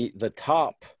 the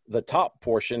top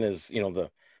portion is, you know,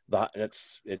 the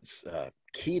it's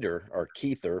Keter or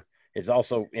Kether. It's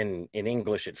also in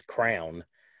English it's crown,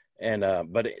 and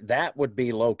but that would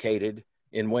be located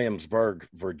in Williamsburg,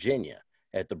 Virginia,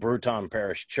 at the Bruton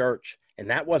Parish Church, and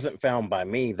that wasn't found by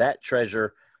me. That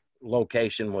treasure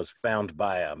location was found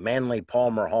by Manly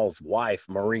Palmer Hall's wife,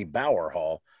 Marie Bauer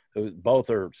Hall, who both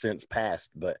are since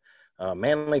passed. But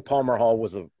Manly Palmer Hall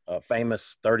was a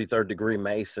famous 33rd degree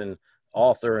Mason,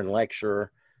 author, and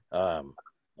lecturer.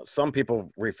 Some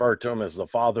people refer to him as the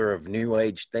father of New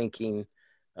Age thinking,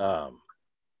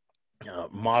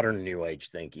 modern New Age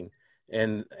thinking.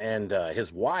 And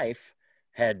his wife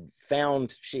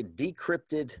she'd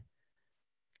decrypted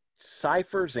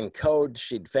ciphers and code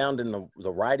she'd found in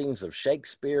the writings of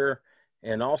Shakespeare,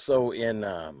 and also in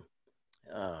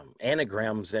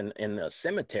anagrams in a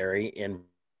cemetery in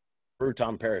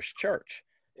Bruton Parish Church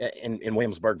in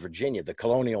Williamsburg, Virginia, the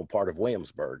colonial part of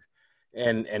Williamsburg.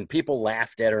 And people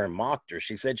laughed at her and mocked her.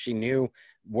 She said she knew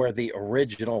where the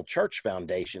original church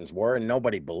foundations were, and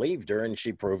nobody believed her, and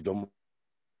she proved them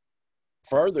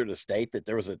further to state that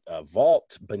there was a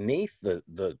vault beneath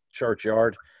the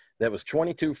churchyard that was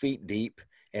 22 feet deep,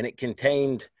 and it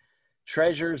contained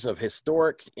treasures of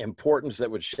historic importance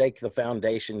that would shake the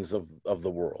foundations of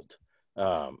the world,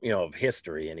 you know, of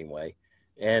history anyway.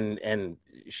 And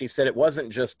she said it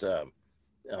wasn't just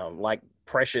like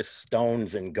precious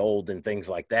stones and gold and things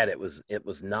like that. It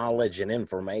was knowledge and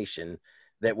information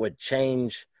that would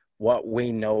change what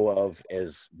we know of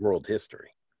as world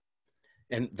history.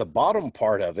 And the bottom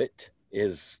part of it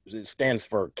stands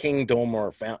for kingdom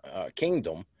or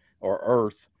kingdom or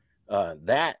earth.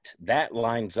 That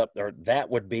lines up there. That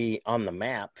would be on the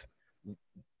map,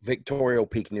 Victoria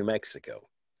Peak, New Mexico,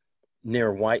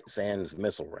 near White Sands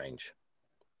Missile Range.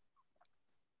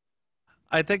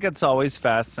 I think it's always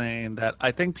fascinating that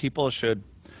I think people should,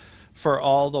 for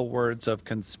all the words of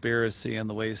conspiracy and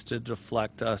the ways to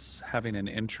deflect us having an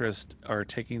interest or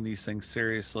taking these things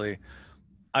seriously,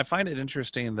 I find it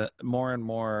interesting that more and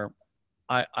more,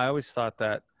 I always thought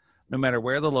that no matter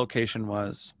where the location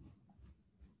was,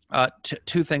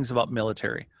 two things about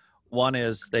military. One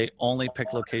is they only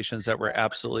pick locations that were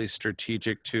absolutely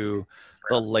strategic to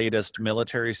the latest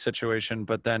military situation.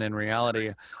 But then in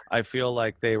reality, I feel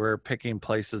like they were picking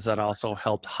places that also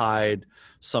helped hide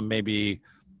some maybe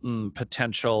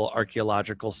potential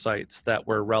archaeological sites that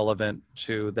were relevant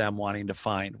to them wanting to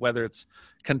find, whether it's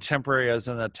contemporary as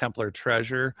in the Templar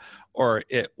treasure, or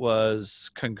it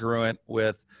was congruent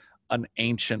with an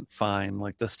ancient find,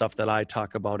 like the stuff that I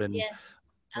talk about in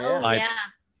I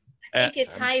think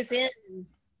it ties in,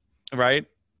 right,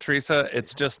 Teresa?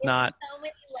 It's just not so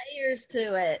many layers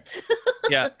to it.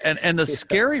 yeah, and the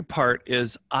scary part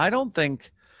is I don't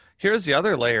think, here's the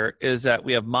other layer, is that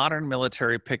we have modern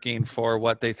military picking for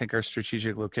what they think are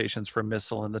strategic locations for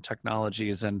missile and the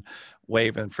technologies and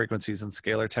wave and frequencies and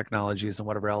scalar technologies and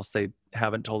whatever else they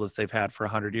haven't told us they've had for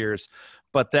 100 years.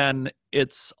 But then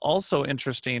it's also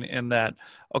interesting in that,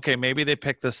 okay, maybe they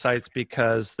picked the sites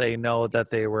because they know that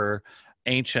they were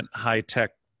ancient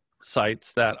high-tech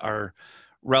sites that are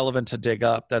relevant to dig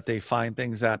up, that they find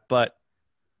things at. But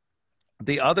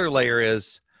the other layer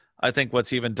is, I think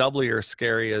what's even doubly or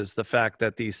scary is the fact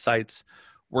that these sites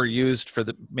were used for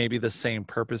maybe the same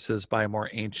purposes by a more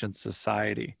ancient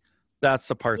society. That's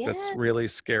the part that's really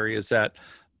scary, is that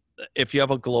if you have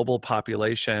a global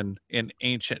population in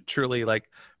ancient, truly like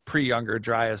pre-Younger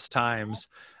Dryas times,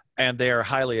 and they are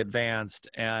highly advanced,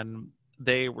 and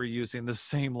they were using the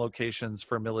same locations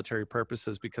for military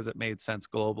purposes because it made sense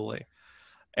globally.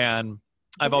 And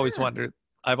I've always wondered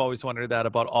that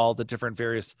about all the different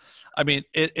various, I mean,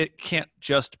 it can't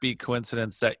just be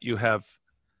coincidence that you have,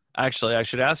 actually, I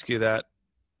should ask you that,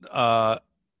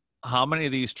 how many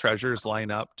of these treasures line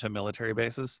up to military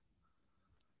bases?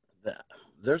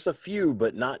 There's a few,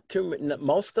 but not too many.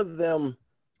 Most of them,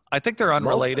 I think they're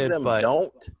unrelated, most of them but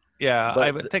don't. yeah, but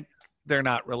I would think they're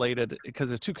not related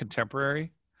because it's too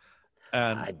contemporary.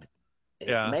 And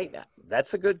yeah,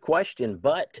 That's a good question,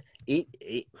 but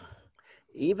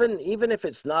even if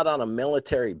it's not on a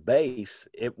military base,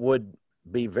 it would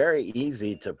be very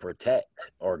easy to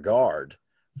protect or guard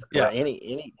for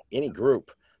any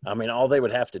group. I mean, all they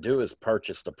would have to do is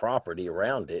purchase the property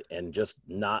around it and just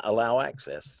not allow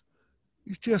access.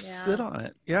 you just sit on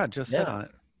it. Yeah, just sit on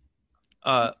it.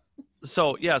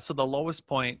 So the lowest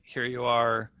point, here you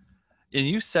are, and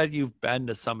you said you've been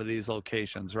to some of these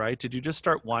locations, right? Did you just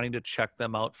start wanting to check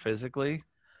them out physically?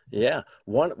 Yeah,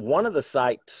 one of the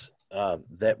sites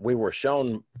that we were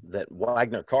shown that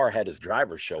Wagner Carr had his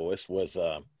driver show us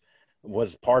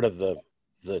was part of the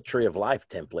Tree of Life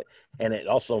template, and it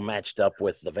also matched up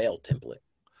with the Veil template.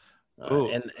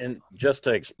 And just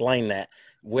to explain that,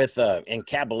 with in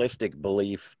Kabbalistic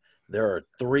belief, there are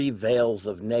 3 veils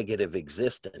of negative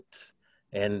existence,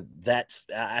 and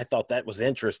I thought that was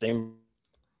interesting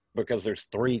because there's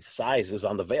 3 sizes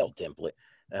on the Veil template.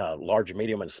 Large,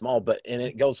 medium, and small, and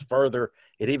it goes further.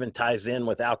 It even ties in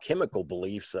with alchemical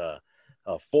beliefs.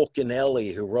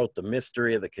 Fulcanelli, who wrote The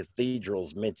Mystery of the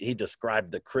Cathedrals, he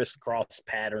described the crisscross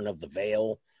pattern of the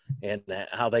veil and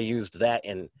how they used that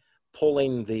in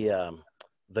pulling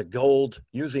the gold,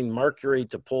 using mercury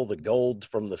to pull the gold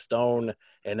from the stone,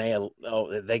 and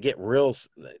they get real.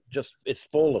 Just it's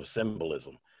full of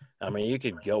symbolism. I mean, you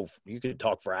could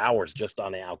talk for hours just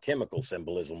on the alchemical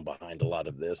symbolism behind a lot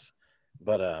of this.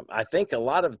 But I think a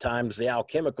lot of times the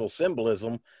alchemical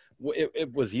symbolism,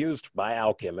 it was used by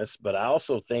alchemists, but I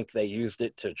also think they used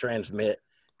it to transmit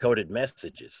coded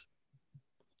messages.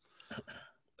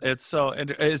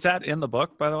 Is that in the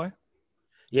book, by the way?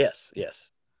 Yes.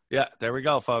 Yeah, there we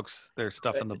go, folks. There's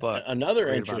stuff in the book.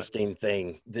 Another interesting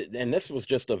thing, and this was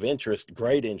just of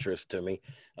great interest to me.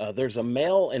 There's a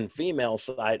male and female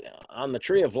side. On the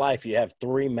Tree of Life, you have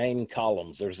 3 main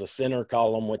columns. There's a center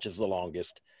column, which is the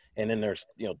longest, and then there's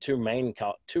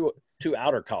two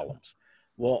outer columns.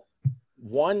 Well,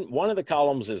 one of the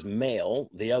columns is male,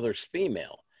 the other's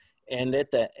female, and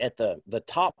at the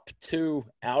top 2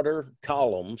 outer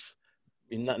columns,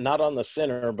 not on the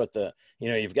center, but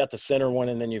you've got the center one,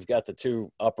 and then you've got the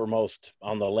 2 uppermost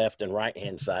on the left and right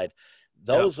hand side.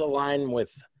 Those align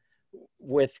with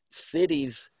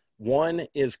cities. One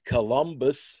is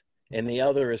Columbus, and the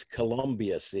other is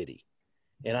Columbia City.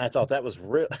 And I thought that was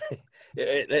real.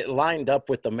 It lined up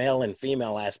with the male and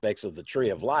female aspects of the Tree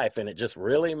of Life, and it just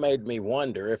really made me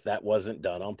wonder if that wasn't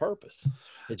done on purpose.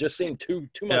 It just seemed too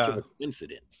much of a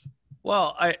coincidence.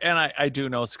 Well, I do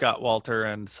know Scott Walter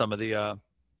and some of the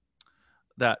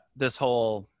this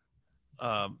whole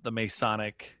the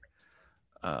Masonic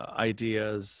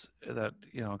ideas that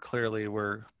clearly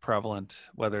were prevalent,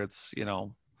 whether it's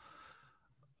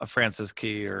a Francis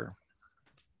Key or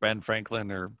Ben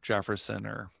Franklin or Jefferson,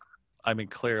 or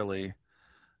clearly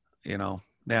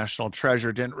National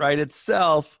Treasure didn't write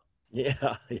itself.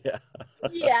 Yeah,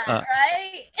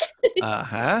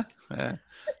 right.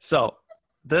 So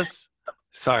this,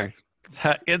 sorry,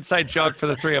 inside joke for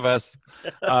the 3 of us.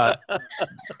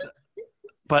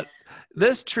 But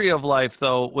this Tree of Life,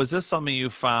 though, was this something you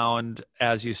found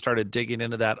as you started digging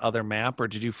into that other map, or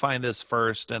did you find this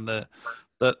first and the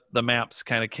maps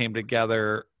kind of came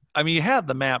together? I mean, you had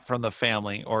the map from the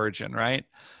family origin, right?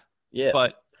 Yes.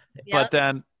 But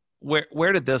then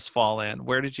where did this fall in?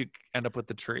 Where did you end up with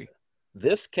the tree?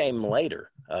 This came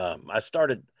later. I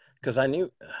started because I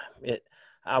knew it.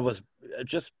 I was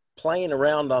just playing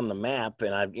around on the map,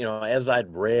 and as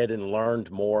I'd read and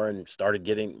learned more and started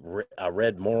I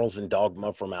read Morals and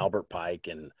Dogma from Albert Pike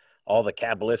and all the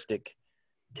Kabbalistic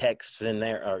texts in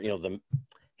there.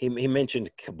 He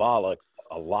mentioned Kabbalah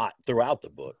a lot throughout the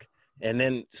book. And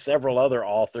then several other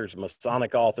authors,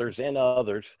 Masonic authors and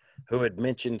others, who had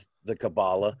mentioned the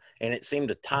Kabbalah, and it seemed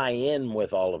to tie in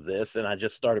with all of this. And I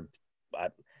just started.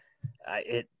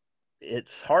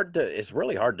 It's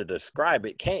really hard to describe.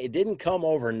 It didn't come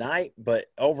overnight, but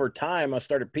over time I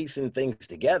started piecing things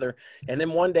together. And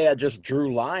then one day I just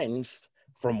drew lines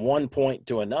from one point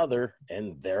to another,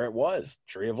 and there it was,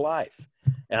 Tree of Life.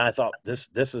 And I thought this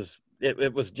is.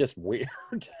 It was just weird.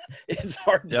 It's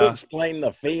hard to explain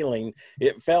the feeling.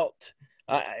 It felt,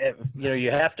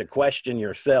 you have to question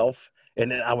yourself.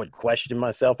 And then I would question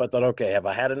myself. I thought, okay, have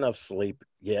I had enough sleep?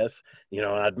 Yes. And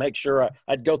I'd make sure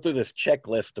I'd go through this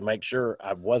checklist to make sure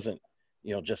I wasn't,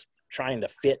 just trying to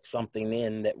fit something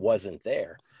in that wasn't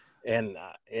there. And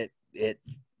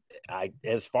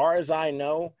as far as I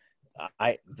know,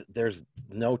 there's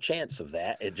no chance of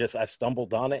that. I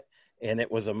stumbled on it, and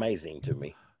it was amazing to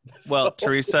me. Well,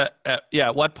 Teresa,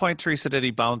 at what point, Teresa, did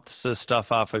he bounce this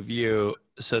stuff off of you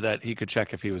so that he could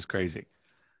check if he was crazy?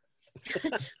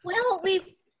 Well,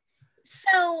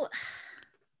 so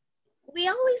we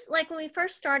always, like when we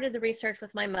first started the research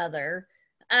with my mother,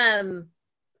 um,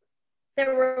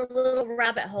 there were little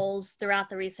rabbit holes throughout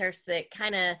the research that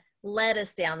kind of led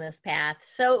us down this path.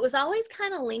 So it was always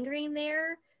kind of lingering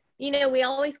there. You know, we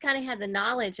always kind of had the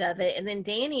knowledge of it. And then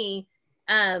Danny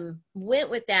went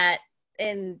with that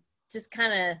and just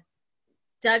kind of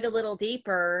dug a little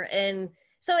deeper. And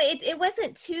so it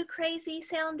wasn't too crazy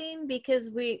sounding because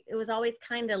it was always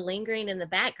kind of lingering in the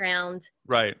background.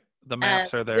 Right. The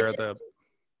maps are there.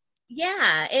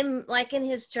 Yeah, and like in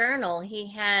his journal,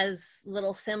 he has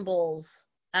little symbols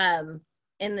in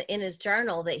his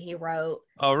journal that he wrote.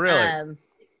 Oh, really?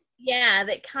 Yeah,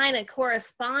 that kind of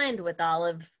correspond with all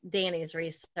of Danny's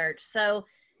research. So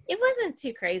it wasn't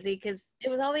too crazy because it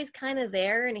was always kind of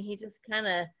there, and he just kind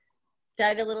of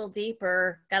dug a little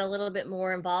deeper, got a little bit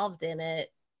more involved in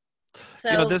it. So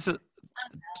you know, this is.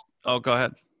 Oh, go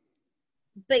ahead.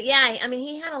 But yeah, I mean,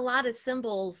 he had a lot of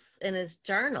symbols in his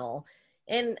journal,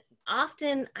 and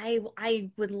often I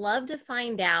would love to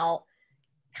find out,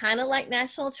 kind of like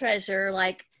National Treasure,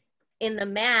 like in the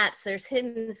maps, there's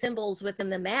hidden symbols within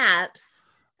the maps.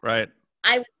 Right.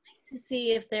 I would like to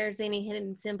see if there's any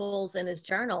hidden symbols in his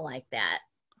journal like that,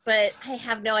 but I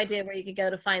have no idea where you could go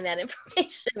to find that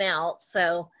information out.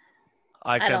 So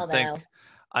I don't know.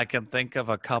 I can think of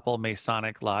a couple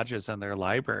Masonic lodges in their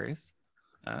libraries.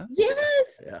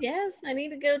 Yes, I need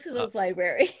to go to those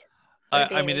libraries.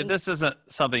 I mean, this isn't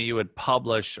something you would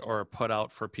publish or put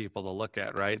out for people to look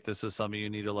at, right? This is something you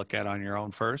need to look at on your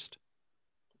own first.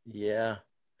 Yeah.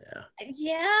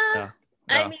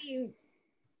 I mean,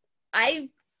 I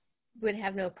would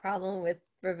have no problem with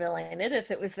revealing it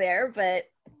if it was there, but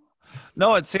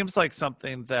no, it seems like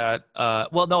something that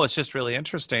well, no, it's just really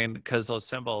interesting because those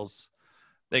symbols,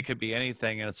 they could be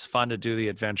anything, and it's fun to do the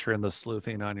adventure and the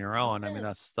sleuthing on your own. I mean,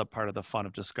 that's the part of the fun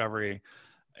of discovery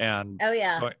and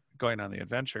going on the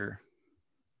adventure.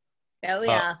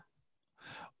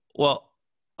 Well,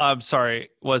 I'm sorry,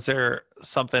 was there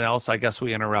something else? I guess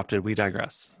we interrupted. We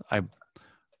digress.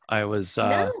 I was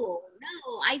no,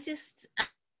 I just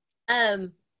I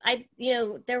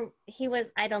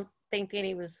don't think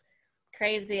Danny was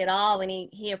crazy at all when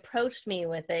he approached me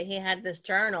with it. He had this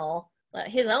journal,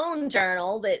 his own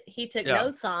journal that he took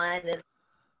notes on,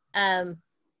 and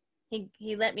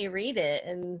he let me read it,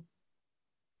 and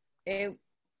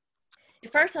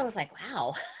at first I was like,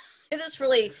 wow, this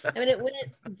really, I mean, it went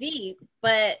deep,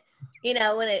 but you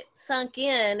know, when it sunk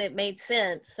in, it made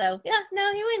sense. So yeah,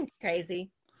 no, he went crazy.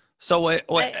 So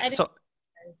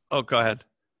oh, go ahead.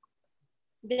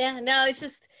 Yeah, no, it's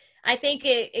just, I think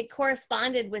it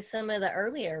corresponded with some of the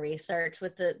earlier research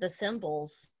with the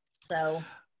symbols. So.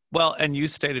 Well, and you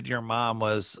stated your mom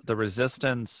was the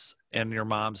resistance in your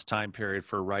mom's time period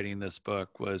for writing this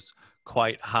book was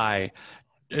quite high.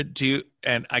 Do you,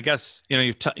 and I guess, you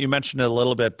know, you mentioned it a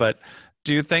little bit, but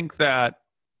do you think that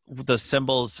the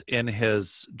symbols in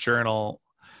his journal,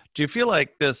 do you feel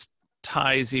like this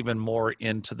ties even more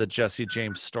into the Jesse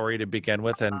James story to begin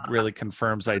with and really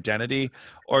confirms identity?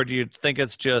 Or do you think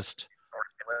it's just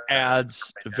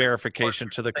adds verification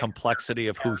to the complexity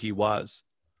of who he was?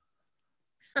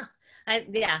 I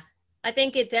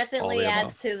think it definitely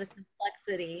adds to the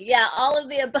complexity. Yeah, all of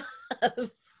the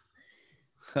above.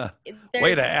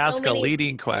 Way to ask a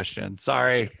leading question.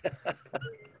 Sorry.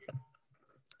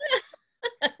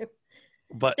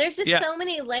 But there's just so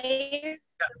many layers of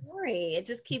the story. It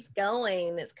just keeps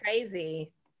going. It's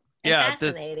crazy. And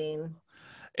fascinating.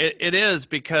 It is,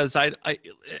 because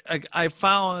I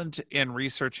found in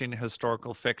researching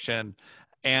historical fiction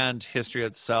and history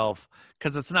itself,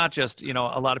 because it's not just, you know,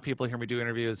 a lot of people hear me do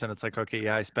interviews and it's like, okay,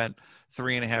 yeah, I spent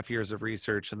 3.5 years of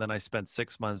research and then I spent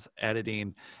 6 months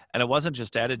editing, and it wasn't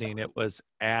just editing, it was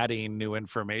adding new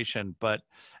information. But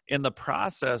in the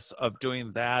process of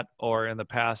doing that, or in the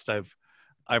past, I've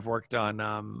worked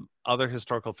on other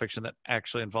historical fiction that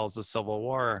actually involves the Civil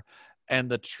War,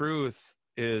 and the truth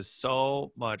is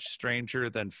so much stranger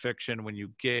than fiction when you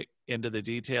get into the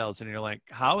details, and you're like,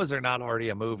 how is there not already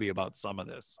a movie about some of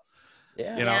this?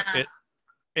 Yeah. You know,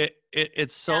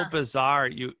 it's so bizarre.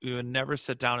 You would never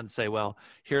sit down and say, well,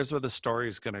 here's where the story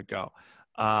is going to go.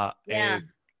 A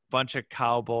bunch of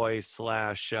cowboy /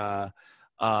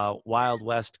 Wild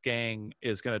West gang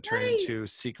is going to turn into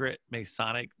secret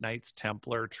Masonic Knights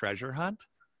Templar treasure hunt.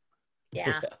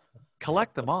 Yeah.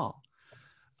 Collect them all.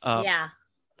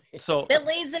 So it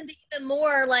leads into even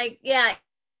more, like,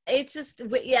 it's just,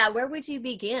 where would you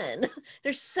begin?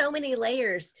 There's so many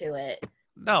layers to it.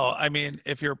 No, I mean,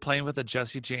 if you're playing with a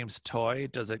Jesse James toy,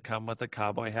 does it come with a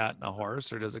cowboy hat and a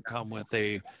horse, or does it come with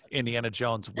a Indiana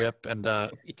Jones whip and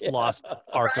a Yeah. lost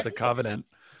Ark of the Right? Covenant?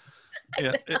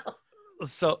 Yeah.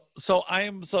 So I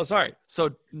am so sorry.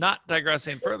 So not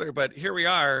digressing further, but here we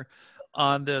are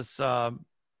on this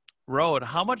road.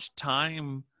 How much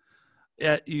time?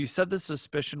 You said the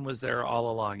suspicion was there all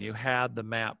along. You had the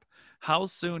map. How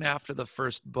soon after the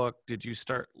first book did you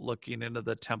start looking into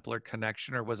the Templar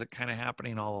connection, or was it kind of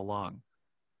happening all along?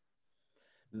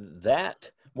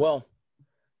 That, well,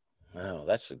 oh,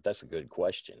 that's a good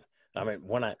question. I mean,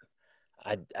 when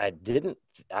I didn't,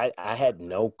 I had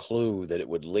no clue that it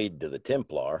would lead to the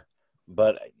Templar,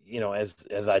 but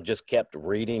as I just kept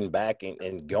reading back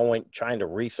and going, trying to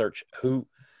research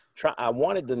I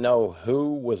wanted to know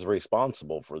who was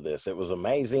responsible for this. It was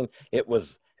amazing. It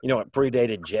was, it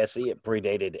predated Jesse. It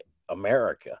predated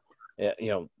America. Uh, you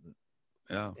know,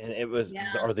 Yeah. and it was,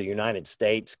 Yeah. or the United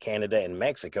States, Canada, and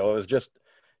Mexico. It was just,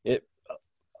 it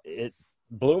it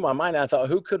blew my mind. I thought,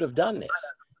 who could have done this?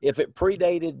 If it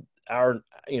predated our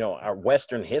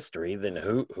Western history, then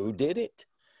who did it?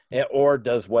 Or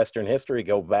does Western history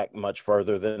go back much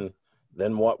further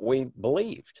than what we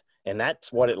believed? And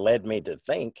that's what it led me to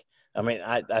think. I mean,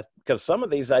 I because some of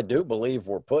these I do believe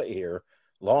were put here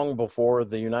long before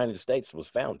the United States was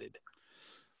founded.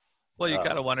 Well, you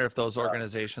got to Um, wonder if those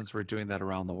organizations were doing that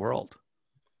around the world.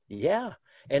 Yeah,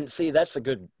 and see, that's a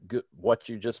good what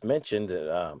you just mentioned.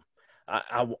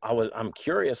 I'm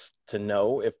curious to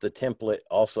know if the template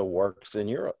also works in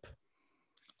Europe.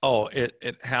 Oh, it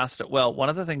has to. Well, one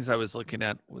of the things I was looking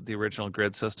at with the original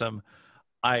grid system,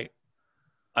 I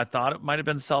I thought it might have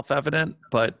been self-evident,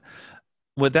 but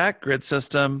would that grid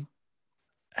system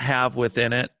have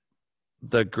within it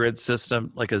the grid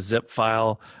system like a zip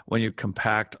file when you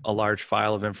compact a large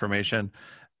file of information?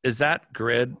 Is that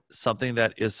grid something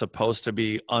that is supposed to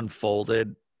be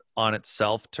unfolded on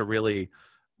itself to really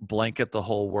blanket the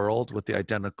whole world with the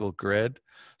identical grid?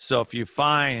 So if you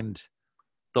find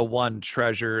the one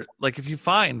treasure, like if you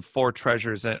find four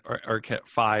treasures or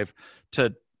five,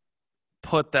 to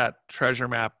put that treasure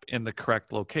map in the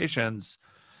correct locations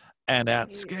and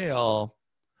at Right. scale,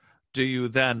 do you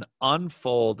then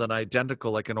unfold an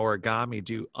identical, like an origami?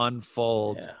 Do you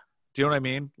unfold? Yeah, Do you know what I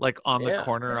mean? Like on the yeah.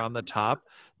 corner, on the top.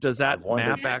 Does I've that wondered.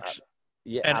 map Yeah. actually?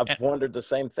 Yeah, And, I've wondered the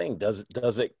same thing. Does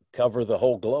it cover the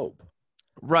whole globe?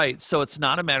 right. So it's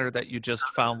not a matter that you just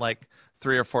found like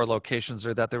three or four locations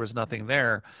or that there was nothing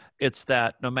there. It's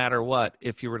that no matter what,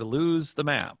 if you were to lose the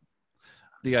map,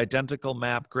 the identical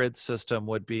map grid system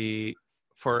would be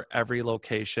for every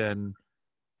location.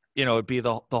 It'd be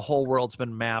the whole world's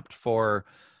been mapped for,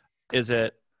 is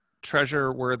it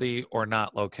treasure worthy or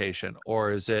not location,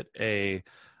 or is it a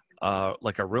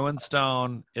like a ruin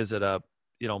stone? Is it a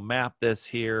map this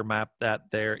here, map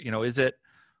that there? Is it,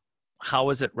 how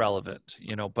is it relevant?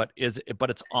 But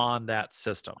it's on that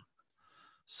system.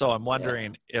 So I'm Yeah,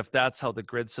 wondering if that's how the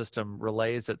grid system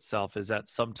relays itself, is that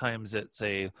sometimes it's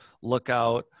a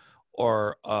lookout,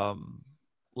 or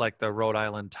like the Rhode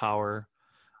Island Tower.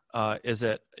 Is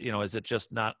it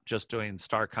just not just doing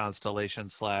star constellation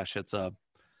slash,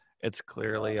 it's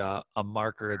clearly a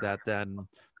marker that then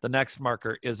the next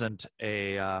marker isn't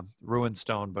a ruin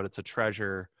stone, but it's a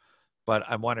treasure. But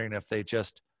I'm wondering if they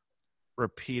just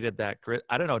repeated that grid.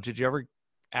 I don't know. Did you ever?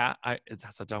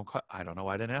 That's a dumb question. I don't know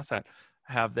why I didn't ask that.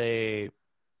 Have they?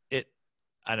 It.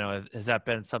 I don't know. Has that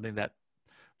been something that,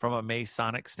 from a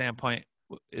Masonic standpoint,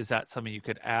 is that something you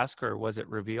could ask, or was it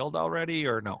revealed already,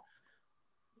 or no?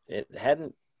 it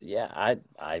hadn't. Yeah,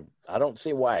 I don't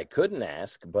see why I couldn't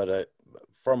ask, but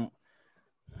from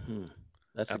hmm,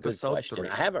 that's a good Episode question. 3.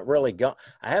 I haven't really gone.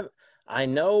 I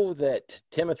know that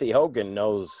Timothy Hogan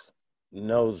knows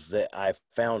that I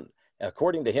found.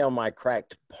 According to him, I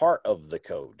cracked part of the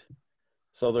code.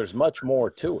 So there's much more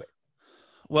to it.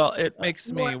 Well, it Uh,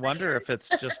 makes More me wonder if layers.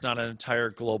 it's just not an entire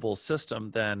global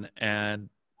system then, and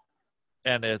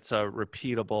it's a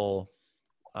repeatable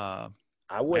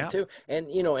I would map. too. And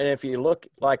and if you look,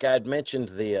 like I'd mentioned,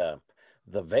 the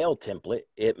veil template,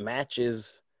 it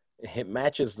matches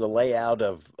the layout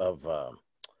of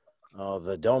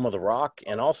the Dome of the Rock,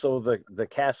 and also the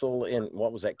castle in,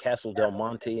 what was that, Castle del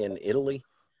Monte in Italy.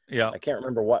 Yeah. I can't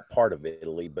remember what part of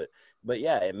Italy, but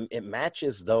yeah, it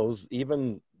matches those.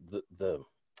 Even the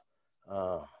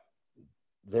uh,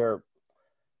 their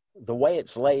the way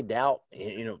it's laid out,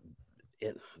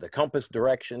 the compass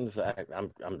directions.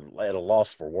 I'm at a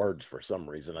loss for words for some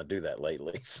reason. I do that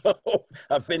lately. So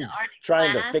I've been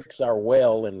trying to fix our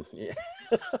well, and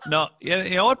No, you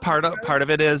know what part of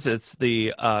it is? It's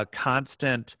the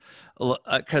constant,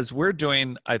 because we're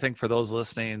doing, I think for those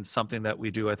listening, something that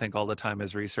we do, I think all the time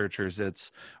as researchers,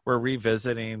 we're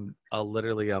revisiting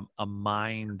literally a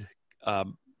mind, a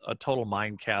total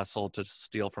mind castle, to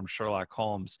steal from Sherlock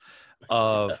Holmes,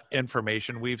 of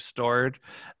information we've stored.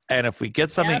 And if we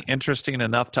get something interesting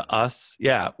enough to us,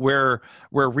 we're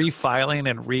refiling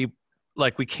and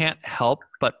like we can't help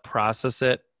but process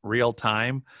it real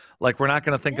time. Like we're not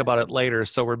going to think about it later.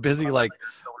 So we're busy, like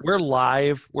we're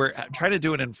live. We're trying to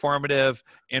do it informative,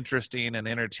 interesting, and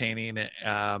entertaining.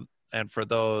 And for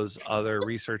those other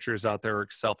researchers out there, or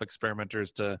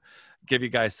self-experimenters, to give you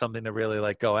guys something to really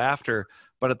like go after.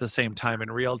 But at the same time, in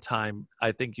real time,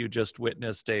 I think you just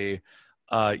witnessed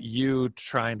you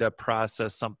trying to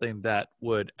process something that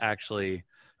would actually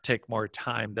take more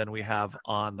time than we have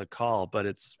on the call. But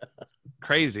it's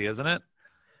crazy, isn't it?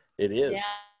 it is.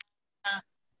 Yeah.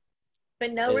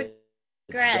 But no regrets.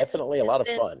 It's definitely a lot of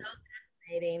fun. So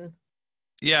fascinating.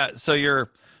 Yeah, so you're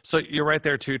right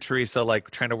there too, Teresa, like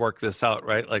trying to work this out,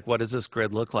 right? Like, what does this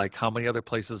grid look like? How many other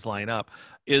places line up?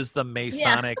 Is the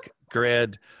Masonic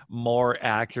grid more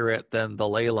accurate than the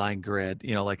ley line grid?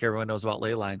 You know, like everyone knows about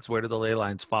ley lines. Where do the ley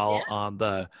lines fall on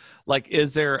the, like,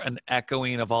 is there an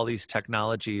echoing of all these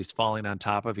technologies falling on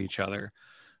top of each other?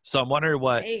 So I'm wondering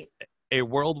what a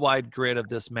worldwide grid of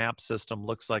this map system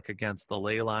looks like against the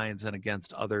ley lines and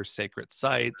against other sacred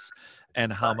sites,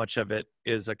 and how much of it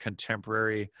is a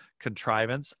contemporary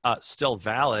contrivance, still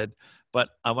valid, but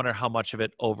I wonder how much of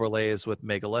it overlays with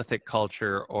megalithic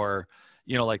culture, or,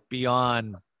 you know, like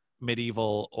beyond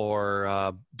medieval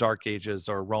or dark ages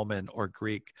or Roman or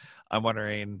Greek. I'm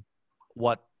wondering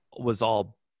what was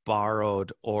all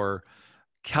borrowed or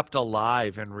kept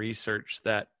alive in research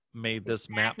that made this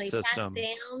map system.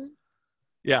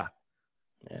 Yeah.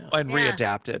 And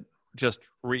readapted, just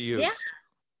reused.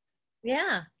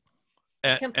 Yeah.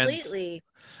 Completely.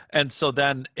 And so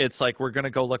then it's like, we're going to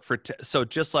go look for, so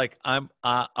just like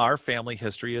our family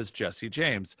history is Jesse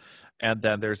James. And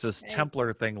then there's this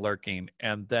Templar thing lurking.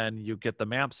 And then you get the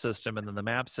map system. And then the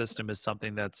map system is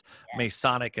something that's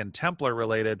Masonic and Templar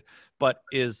related. But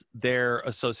is their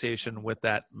association with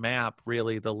that map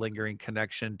really the lingering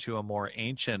connection to a more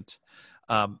ancient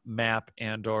map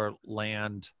and or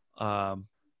land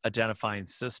identifying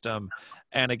system?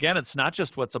 And again, it's not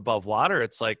just what's above water.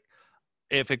 It's like,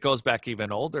 if it goes back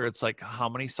even older, it's like, how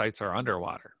many sites are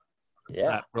underwater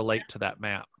that relate to that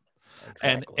map?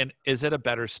 Exactly. And is it a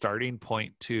better starting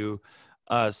point to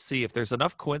see if there's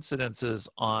enough coincidences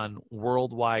on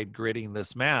worldwide gridding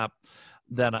this map?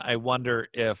 Then I wonder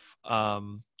if,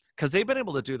 because they've been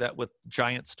able to do that with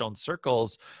giant stone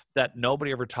circles that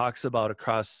nobody ever talks about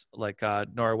across like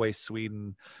Norway,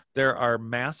 Sweden. There are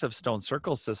massive stone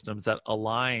circle systems that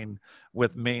align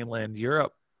with mainland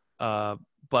Europe.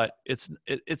 But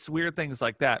it's weird things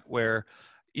like that where,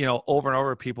 you know, over and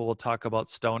over people will talk about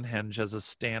Stonehenge as a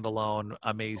standalone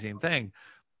amazing thing,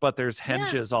 but there's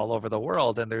henges all over the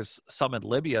world, and there's some in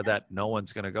Libya that no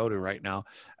one's going to go to right now,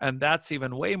 and that's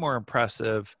even way more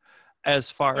impressive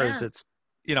as far as it's,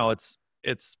 you know, it's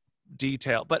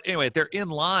detail. But anyway, they're in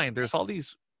line. There's all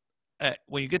these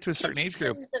when you get to a certain age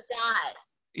group.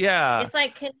 It's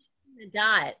like connecting the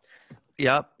dots.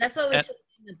 Yep. That's what we should do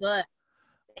in the book.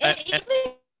 And even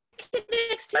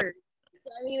connects to,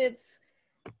 I mean,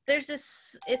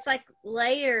 it's like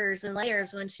layers and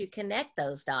layers once you connect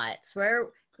those dots.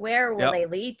 Where will they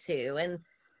lead to? And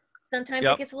sometimes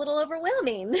it gets a little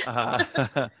overwhelming.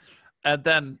 And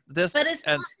then this, but it's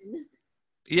fun.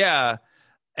 Yeah.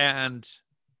 And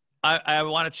I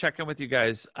want to check in with you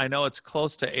guys. I know it's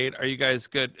close to 8. Are you guys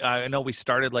good? I know we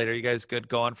started late. Are you guys good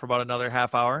going for about another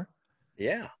half hour?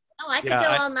 Yeah. Oh, I could go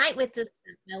all night with this.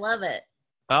 I love it.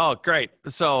 Oh, great.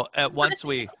 So at once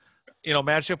we, you know,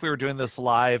 imagine if we were doing this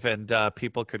live and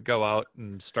people could go out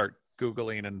and start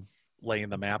Googling and laying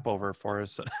the map over for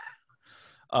us.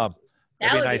 That'd be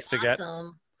nice to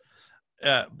awesome.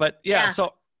 Get. But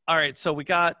so, all right. So we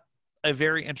got a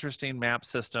very interesting map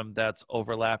system that's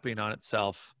overlapping on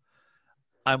itself.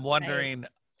 I'm wondering,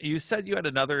 you said you had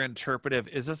another interpretive.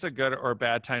 Is this a good or a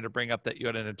bad time to bring up that you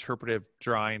had an interpretive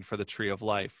drawing for the Tree of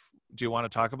Life? Do you want to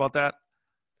talk about that?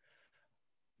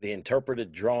 The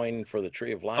interpreted drawing for the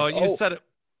Tree of Life. Oh, you said it.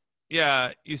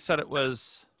 Yeah, you said it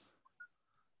was,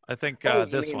 I think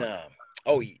this one.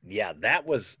 That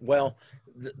was, well,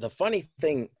 the funny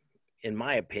thing, in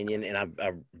my opinion, and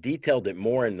I've detailed it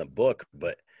more in the book,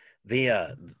 but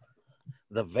the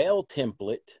the veil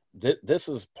template, this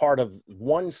is part of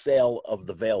one cell of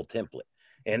the veil template.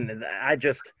 And I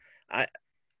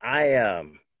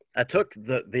I took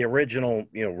the original,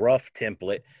 rough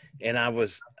template, and I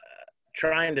was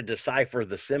trying to decipher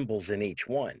the symbols in each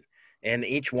one, and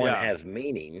each one Yeah. has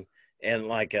meaning. And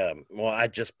like, well, I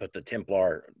just put the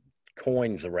Templar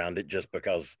coins around it just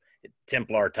because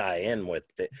Templar tie in with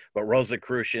it. But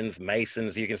Rosicrucians,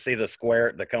 Masons, you can see the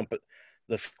square,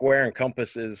 the square and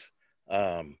compasses.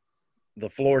 The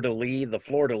fleur de lis. The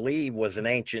fleur de lis was an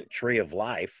ancient tree of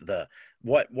life.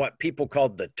 What people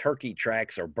called the turkey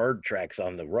tracks or bird tracks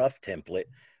on the rough template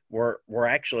were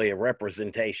actually a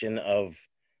representation of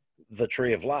the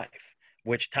tree of life,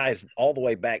 which ties all the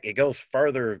way back. It goes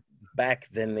further back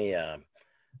than the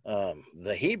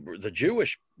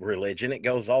Jewish religion. It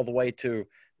goes all the way to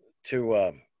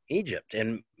Egypt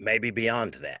and maybe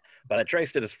beyond that. But I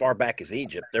traced it as far back as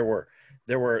Egypt.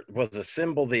 Was a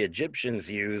symbol the Egyptians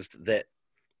used that,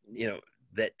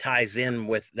 that ties in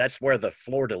with, that's where the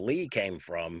fleur de lis came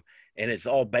from. And it's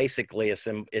all basically it's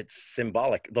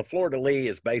symbolic. The fleur de lis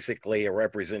is basically a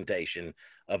representation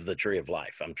of the tree of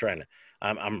life.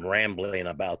 I'm rambling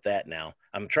about that now.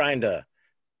 I'm trying to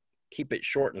keep it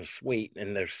short and sweet,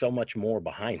 and there's so much more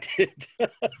behind it.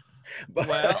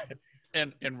 Well,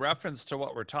 and in reference to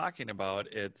what we're talking about,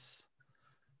 it's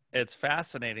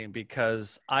fascinating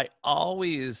because I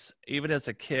always, even as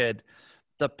a kid,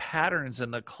 the patterns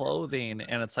in the clothing,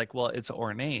 and it's like, well, it's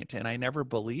ornate, and I never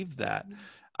believed that.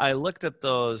 I looked at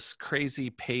those crazy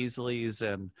paisleys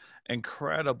and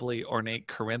incredibly ornate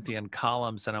Corinthian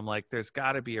columns, and I'm like, there's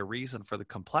got to be a reason for the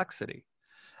complexity.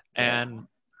 Yeah. And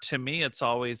to me, it's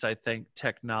always, I think,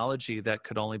 technology that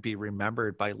could only be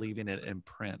remembered by leaving it in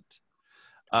print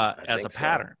as a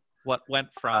pattern. So. What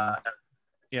went from,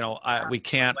 we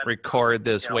can't record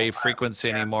this wave frequency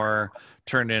anymore,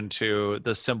 turned into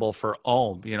the symbol for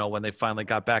ohm, when they finally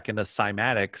got back into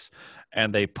cymatics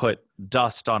and they put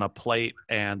dust on a plate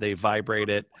and they vibrate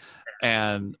it.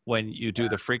 And when you do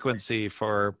the frequency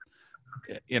for,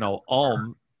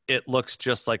 ohm, it looks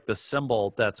just like the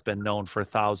symbol that's been known for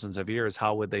thousands of years.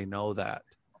 How would they know that?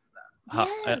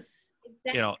 Yes,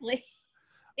 exactly.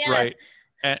 Yeah. Right.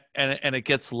 And it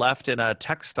gets left in a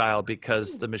textile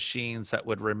because the machines that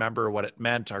would remember what it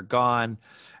meant are gone.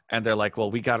 And they're like, well,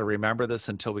 we got to remember this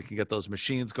until we can get those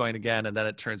machines going again. And then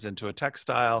it turns into a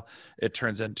textile. It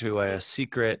turns into a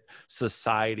secret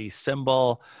society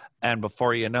symbol. And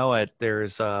before you know it,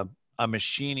 there's a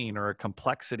machining or a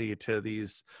complexity to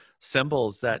these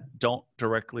symbols that don't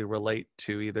directly relate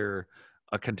to either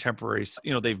a contemporary,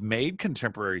 they've made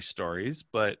contemporary stories,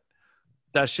 but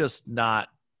that's just not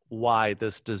why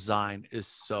this design is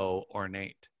so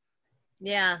ornate.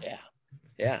 Yeah.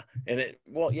 And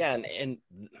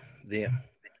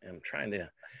I'm trying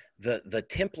to, the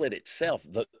template itself,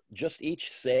 just each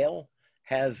cell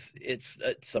has, it's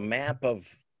a map of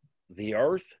the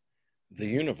earth, the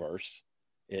universe.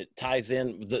 It ties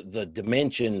in the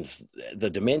dimensions,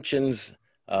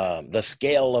 the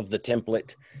scale of the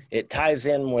template. It ties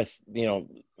in with,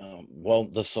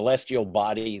 the celestial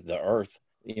body, the earth,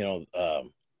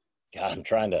 God, I'm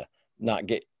trying to not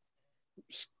get,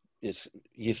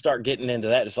 you start getting into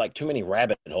that. It's like too many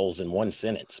rabbit holes in one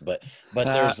sentence, but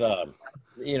there's,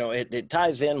 it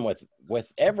ties in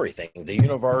with everything, the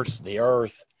universe, the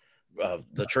earth,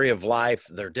 the tree of life,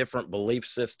 their different belief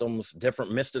systems,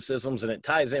 different mysticisms, and it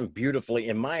ties in beautifully,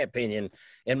 in my opinion.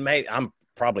 And I'm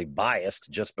probably biased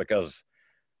just because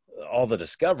all the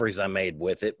discoveries I made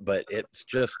with it, but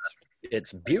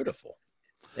it's beautiful.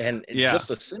 And just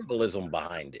the symbolism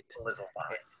behind it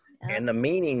and the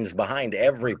meanings behind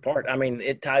every part. I mean,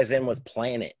 it ties in with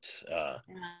planets,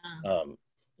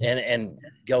 and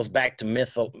goes back to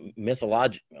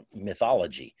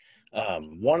mythology.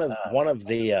 One of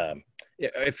the,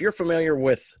 if you're familiar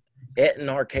with Et in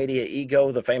Arcadia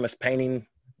Ego, the famous painting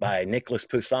by Nicholas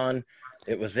Poussin,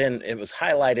 it was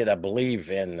highlighted, I believe,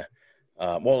 in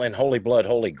Holy Blood,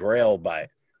 Holy Grail by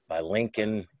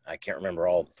Lincoln. I can't remember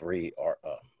all three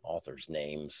authors'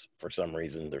 names for some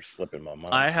reason. They're slipping my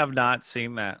mind. I have not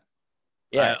seen that.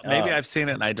 Yeah, maybe I've seen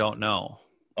it and I don't know.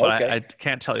 But okay. I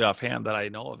can't tell you offhand that I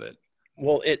know of it.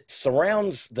 Well, it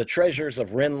surrounds the treasures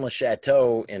of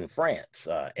Rennes-le-Château in France,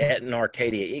 Et in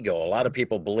Arcadia Ego. A lot of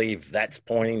people believe that's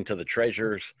pointing to the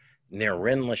treasures near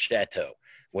Rennes-le-Château,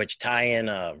 which tie in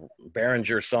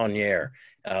Berenger Saunier.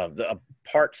 The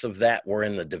parts of that were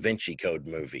in the Da Vinci Code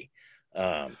movie.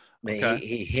 Okay.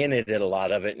 He hinted at a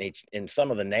lot of it, and in some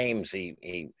of the names he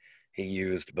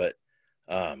used. But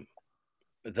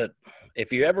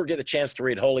if you ever get a chance to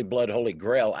read Holy Blood, Holy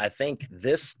Grail, I think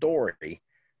this story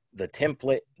the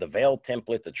template, the veil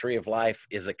template, the tree of life,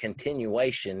 is a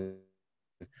continuation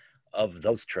of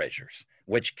those treasures,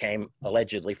 which came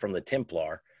allegedly from the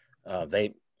Templar.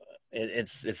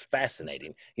 It's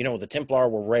fascinating. You know, the Templar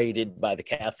were raided by the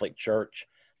Catholic Church.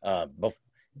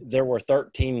 There were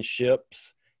 13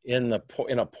 ships in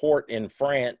a port in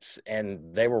France,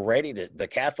 and the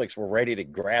Catholics were ready to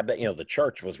grab that. You know, the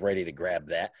church was ready to grab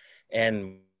that.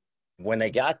 And when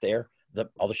they got there,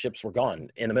 all the ships were gone.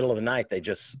 In the middle of the night, they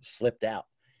just slipped out.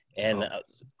 And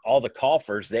all the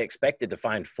coffers, they expected to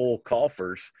find full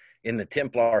coffers in the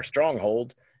Templar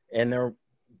stronghold, and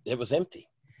it was empty.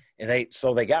 And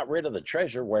they got rid of the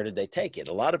treasure. Where did they take it?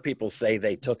 A lot of people say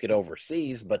they took it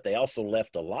overseas, but they also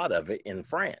left a lot of it in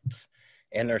France.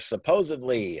 And there's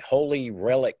supposedly holy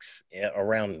relics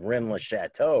around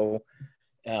Rennes-le-Château.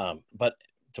 But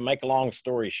to make a long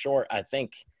story short, I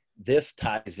think this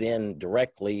ties in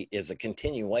directly, is a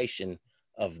continuation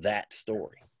of that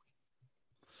story.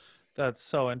 That's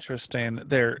so interesting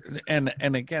there. And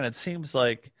again, it seems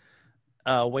like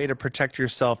a way to protect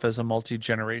yourself as a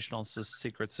multi-generational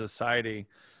secret society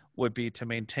would be to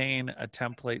maintain a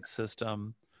template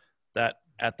system that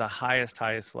at the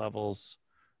highest levels,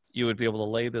 you would be able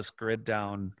to lay this grid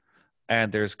down,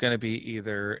 and there's going to be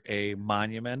either a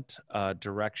monument, a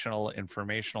directional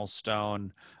informational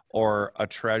stone, or a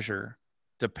treasure,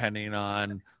 depending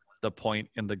on the point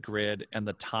in the grid and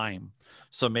the time.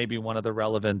 So maybe one of the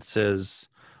relevance is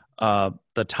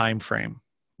the time frame,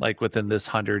 like within this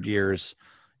 100 years,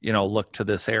 you know, look to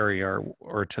this area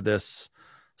or to this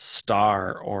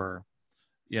star, or,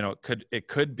 you know, it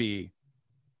could be,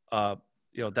 you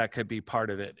know, that could be part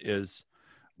of it is,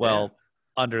 well,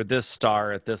 under this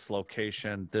star at this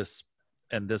location, this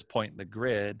point in the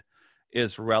grid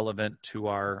is relevant to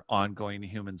our ongoing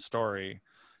human story.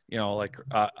 You know, like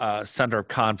center of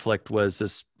conflict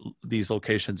was these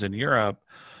locations in Europe.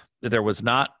 There was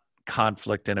not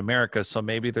conflict in America, so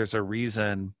maybe there's a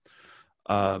reason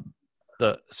the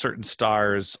certain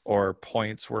stars or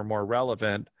points were more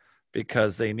relevant,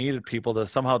 because they needed people to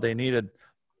somehow the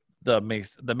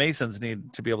Masons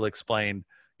need to be able to explain,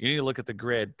 you need to look at the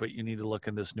grid, but you need to look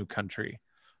in this new country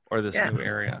or this new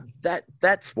area.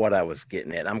 That's what I was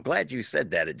getting at. I'm glad you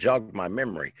said that. It jogged my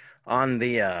memory on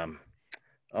the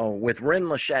with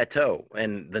Rennes-le-Château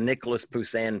and the Nicolas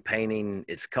Poussin painting.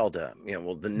 It's called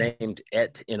the named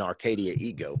Et in Arcadia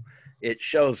Ego. It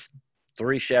shows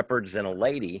 3 shepherds and a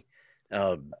lady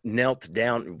knelt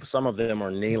down. Some of them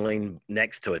are kneeling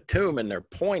next to a tomb, and they're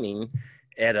pointing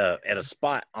at a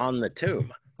spot on the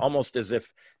tomb, almost as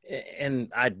if, and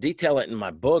I detail it in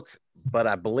my book, but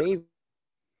I believe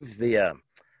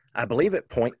it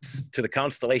points to the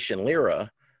constellation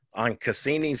Lyra on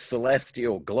Cassini's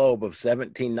celestial globe of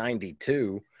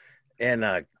 1792. And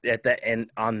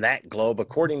on that globe,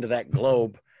 according to that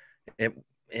globe,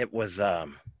 it was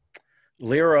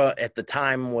Lyra at the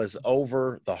time was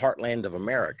over the heartland of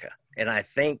America. And I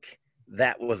think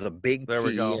that was a big key. There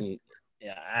we go.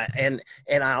 And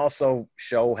I also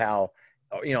show how,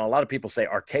 you know, a lot of people say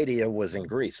Arcadia was in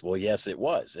Greece. Well, yes, it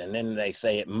was. And then they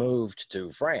say it moved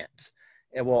to France.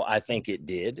 And well, I think it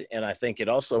did. And I think it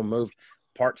also moved.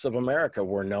 Parts of America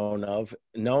were known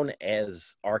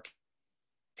as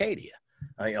Arcadia.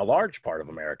 A large part of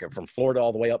America, from Florida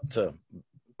all the way up to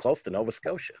close to Nova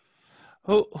Scotia.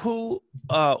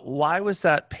 Why was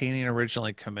that painting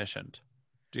originally commissioned?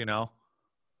 Do you know?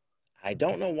 I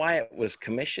don't know why it was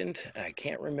commissioned. I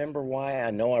can't remember why.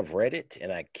 I know I've read it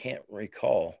and I can't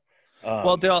recall.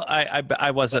 Well, Dale, I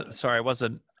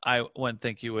wouldn't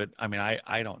think you would. I mean,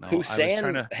 I don't know.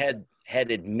 Poussin had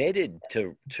admitted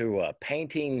to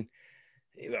painting,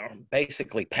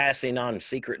 basically passing on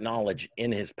secret knowledge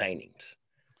in his paintings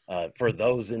for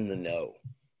those in the know.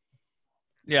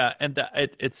 Yeah, and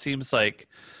it seems like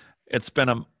it's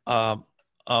been a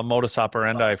modus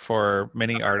operandi for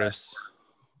many artists.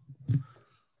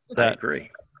 I agree.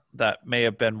 That may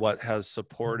have been what has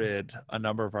supported a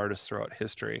number of artists throughout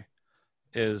history,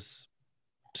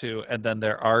 and then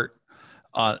their art.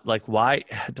 Like, why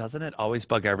doesn't it always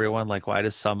bug everyone? Like, why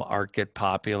does some art get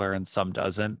popular and some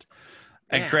doesn't?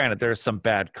 And granted, there's some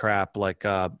bad crap, like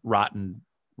rotten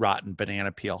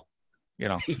banana peel, you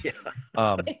know,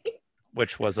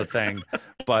 which was a thing.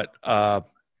 But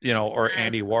you know, or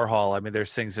Andy Warhol. I mean,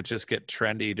 there's things that just get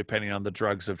trendy depending on the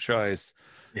drugs of choice.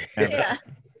 And,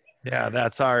 yeah,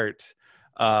 that's art.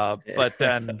 But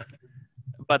then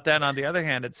on the other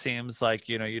hand, it seems like,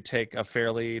 you know, you take a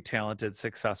fairly talented,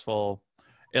 successful,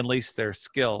 at least their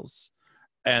skills,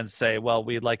 and say, well,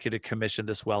 we'd like you to commission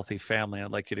this wealthy family.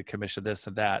 I'd like you to commission this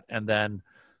and that. And then,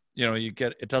 you know,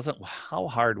 how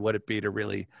hard would it be to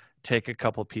really take a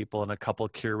couple people and a couple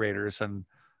curators and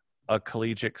a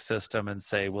collegiate system and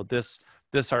say, well, this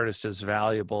artist is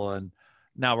valuable, and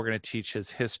now we're going to teach his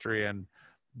history, and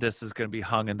this is going to be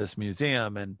hung in this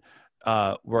museum, and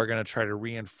we're going to try to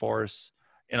reinforce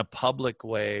in a public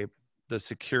way the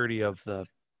security of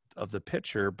the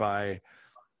picture by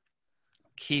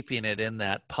keeping it in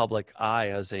that public eye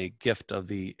as a gift of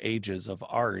the ages of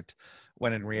art,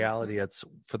 when in reality it's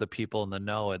for the people in the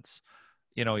know. It's,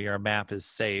 you know, your map is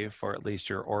safe, or at least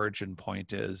your origin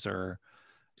point is, or,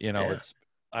 you know, it's,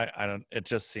 I don't, it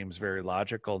just seems very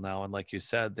logical now. And like you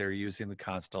said, they're using the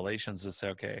constellations to say,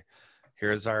 okay,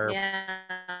 here's our,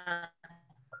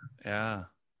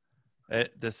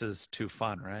 this is too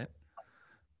fun, right?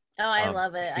 Oh, I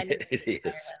love it. I It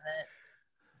is.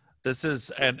 This is,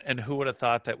 and who would have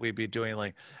thought that we'd be doing,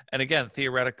 like, and again,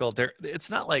 theoretical, there, it's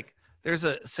not like there's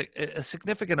a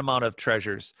significant amount of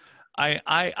treasures.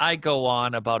 I go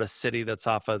on about a city that's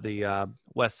off of the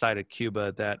west side of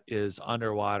Cuba that is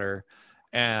underwater,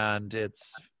 and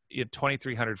it's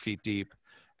 2,300 feet deep.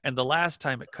 And the last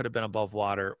time it could have been above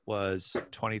water was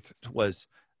at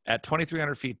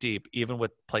 2,300 feet deep, even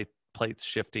with plates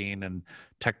shifting and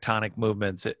tectonic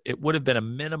movements. It would have been a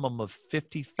minimum of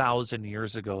 50,000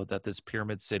 years ago that this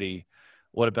pyramid city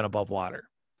would have been above water.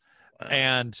 Wow.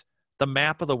 And the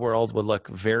map of the world would look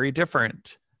very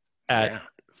different at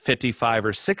 55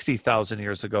 or 60,000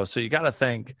 years ago. So you got to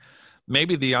think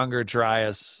maybe the Younger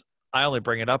Dryas. I only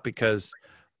bring it up because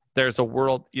there's a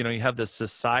world, you know, you have this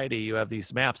society, you have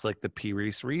these maps like the P.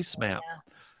 Reese map.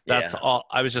 That's all.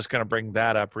 I was just going to bring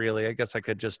that up, really. I guess I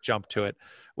could just jump to it,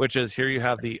 which is here you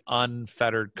have the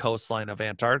unfettered coastline of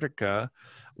Antarctica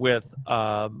with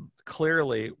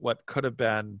clearly what could have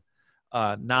been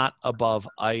not above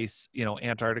ice. You know,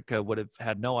 Antarctica would have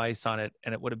had no ice on it,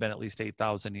 and it would have been at least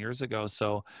 8,000 years ago.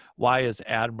 So why is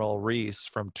Admiral Reese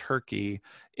from Turkey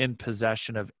in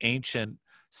possession of ancient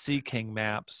Sea King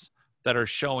maps that are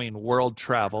showing world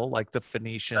travel, like the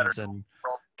Phoenicians and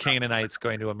Canaanites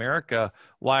going to America?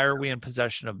 Why are we in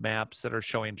possession of maps that are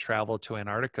showing travel to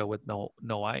Antarctica with no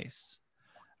ice?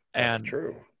 That's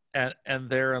true. And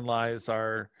therein lies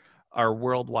our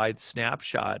worldwide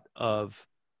snapshot of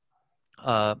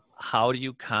how do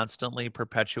you constantly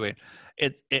perpetuate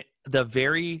it. The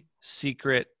very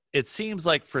secret, it seems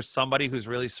like, for somebody who's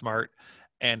really smart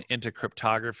and into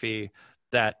cryptography,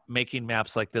 that making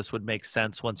maps like this would make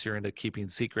sense once you're into keeping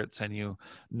secrets and you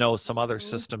know some other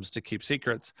systems to keep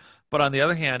secrets. But on the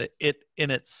other hand, it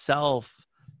in itself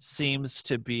seems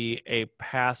to be a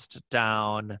passed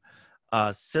down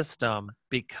system,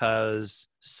 because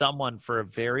someone for a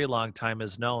very long time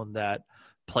has known that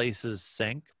places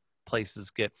sink,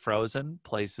 places get frozen,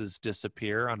 places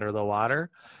disappear under the water,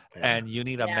 and you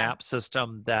need a map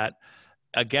system that,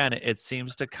 again, it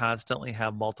seems to constantly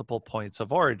have multiple points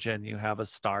of origin. You have a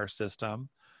star system,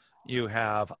 you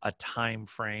have a time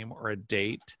frame or a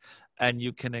date, and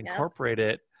you can incorporate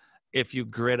it if you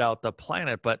grid out the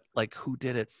planet. But like, who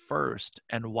did it first,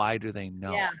 and why do they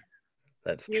know? Yeah,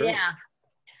 that's true.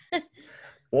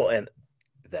 Well, and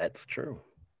that's true.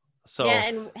 So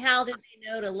and how did they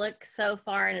know to look so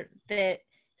far and that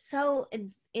so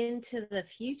into the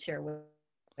future with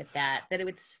that it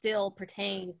would still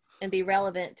pertain and be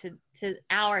relevant to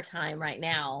our time right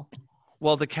now?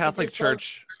 Well, the Catholic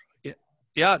Church,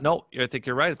 no, I think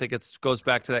you're right. I think it goes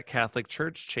back to that Catholic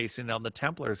Church chasing down the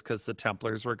Templars, because the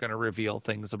Templars were going to reveal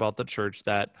things about the church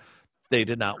that they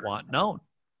did not want known.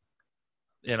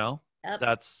 You know,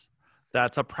 that's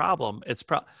a problem. It's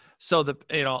so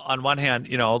on one hand,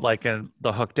 like in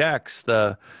the Hooked X,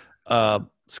 the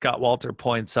Scott Walter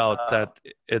points out that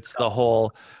it's the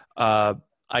whole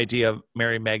idea of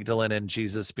Mary Magdalene and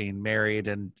Jesus being married,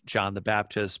 and John the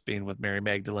Baptist being with Mary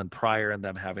Magdalene prior, and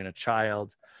them having a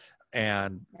child,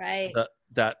 and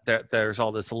that there's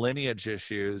all this lineage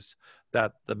issues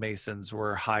that the Masons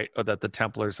were or that the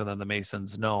Templars and then the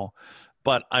Masons know.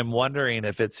 But I'm wondering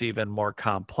if it's even more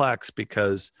complex,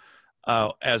 because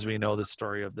as we know, the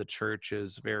story of the church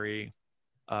is very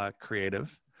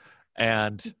creative,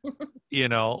 and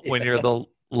when you're the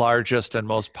largest and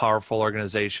most powerful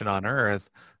organization on earth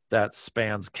that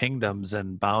spans kingdoms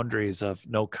and boundaries of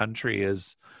no country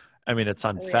it's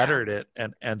unfettered.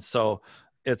 And so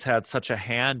it's had such a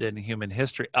hand in human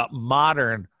history,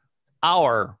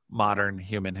 our modern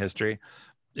human history.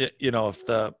 If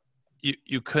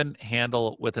you couldn't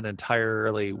handle with an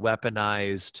entirely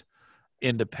weaponized,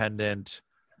 independent,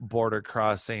 border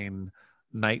crossing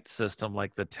knight system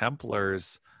like the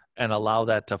Templars and allow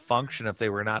that to function if they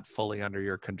were not fully under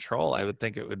your control, I would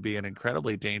think it would be an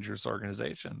incredibly dangerous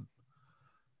organization.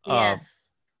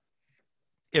 Yes.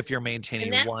 If you're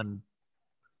maintaining one.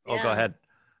 Oh, go ahead.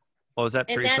 What was that,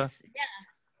 Teresa?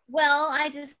 Well, I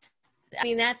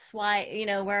mean, that's why,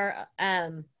 where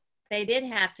they did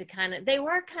have to they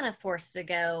were kind of forced to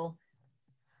go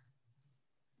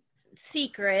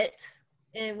secret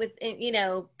and with,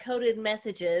 coded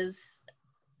messages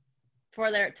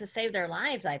to save their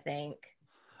lives, I think.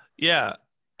 Yeah.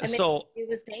 I mean, So it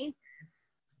was dangerous.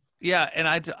 yeah, and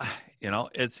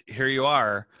it's here you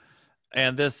are,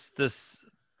 and this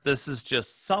is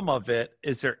just some of it.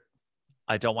 Is there?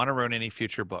 I don't want to ruin any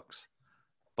future books,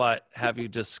 but have you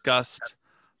discussed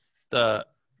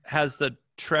has the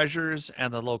treasures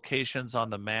and the locations on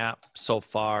the map so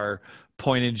far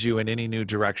pointed you in any new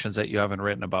directions that you haven't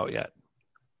written about yet?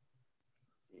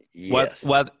 Yes.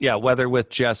 Whether with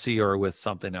Jesse or with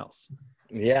something else.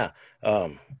 Yeah.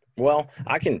 Well,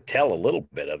 I can tell a little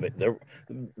bit of it.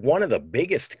 One of the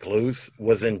biggest clues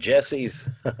was in Jesse's.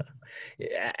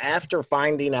 After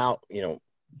finding out,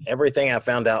 everything I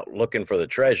found out looking for the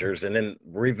treasures, and then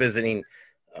revisiting.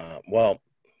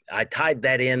 I tied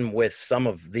that in with some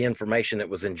of the information that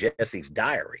was in Jesse's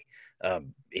diary.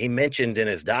 He mentioned in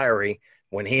his diary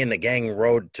when he and the gang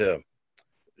rode to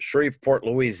Shreveport,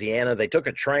 Louisiana. They took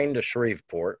a train to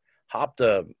Shreveport, hopped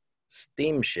a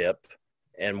steamship,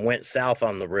 and went south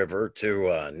on the river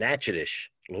to Natchitoches,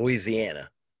 Louisiana.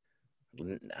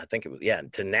 I think it was,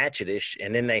 to Natchitoches,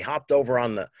 and then they hopped over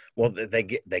on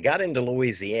they got into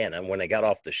Louisiana when they got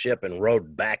off the ship and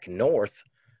rode back north,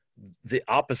 the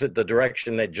opposite the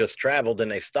direction they just traveled,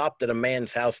 and they stopped at a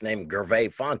man's house named Gervais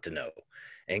Fontenot.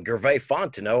 And Gervais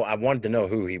Fontenot, I wanted to know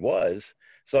who he was,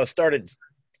 so I started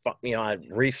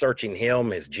researching him,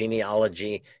 his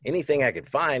genealogy, anything I could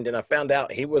find, and I found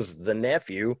out he was the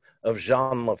nephew of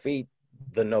Jean Lafitte.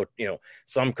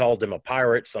 Some called him a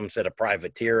pirate, some said a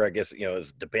privateer. I guess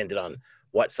it depended on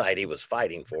what side he was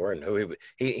fighting for and who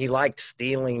he liked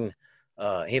stealing.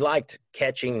 He liked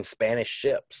catching Spanish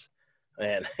ships,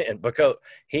 and because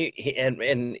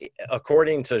and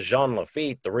according to Jean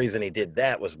Lafitte, the reason he did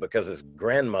that was because his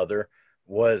grandmother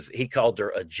he called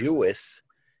her a Jewess,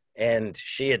 and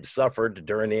she had suffered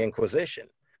during the Inquisition.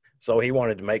 So he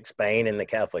wanted to make Spain and the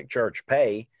Catholic Church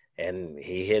pay, and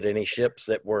he hid any ships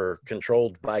that were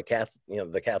controlled by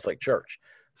the Catholic Church.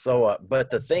 So,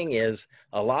 but the thing is,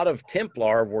 a lot of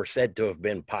Templar were said to have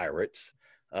been pirates.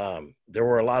 There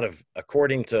were a lot of,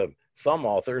 according to some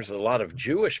authors, a lot of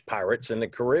Jewish pirates in the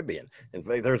Caribbean. In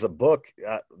fact, there's a book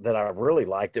that I really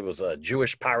liked. It was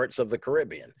Jewish Pirates of the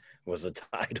Caribbean was the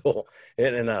title.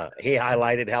 And he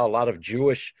highlighted how a lot of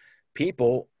Jewish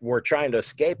people were trying to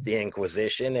escape the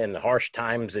Inquisition and harsh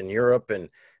times in Europe,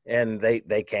 and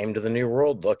they came to the New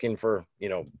World looking for,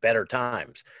 better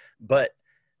times. But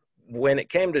when it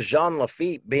came to Jean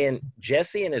Lafitte,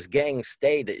 Jesse and his gang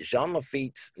stayed at Jean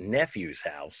Lafitte's nephew's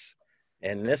house.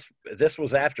 And this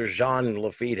was after Jean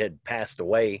Lafitte had passed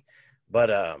away. But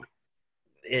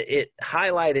it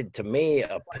highlighted to me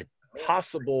a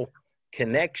possible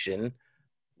connection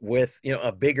with,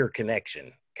 a bigger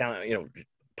connection, kind of,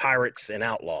 pirates and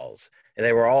outlaws. And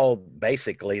they were all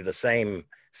basically the same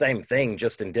thing,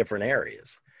 just in different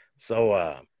areas.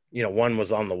 So, one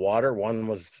was on the water, one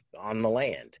was on the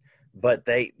land, but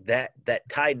that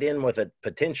tied in with a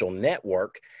potential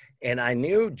network. And I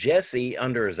knew Jesse,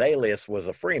 under his alias, was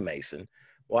a Freemason.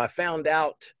 Well, I found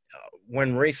out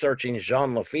when researching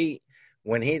Jean Lafitte,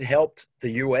 when he'd helped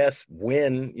the U.S.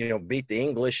 win, beat the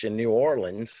English in New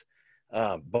Orleans,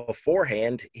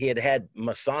 beforehand, he had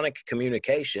Masonic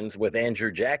communications with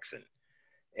Andrew Jackson.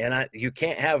 And you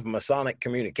can't have Masonic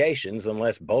communications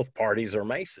unless both parties are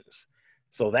Masons.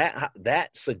 So that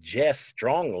suggests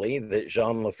strongly that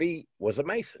Jean Lafitte was a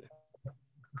Mason.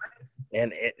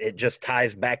 And it just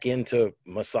ties back into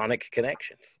Masonic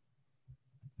connections.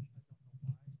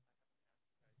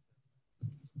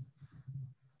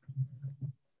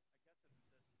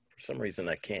 For some reason,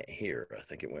 I can't hear. I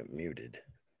think it went muted.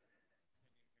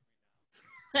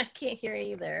 I can't hear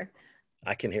either.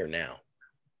 I can hear now,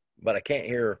 but I can't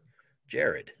hear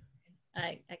Jared.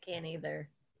 I can't either.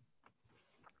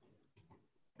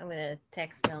 I'm going to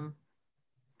text him.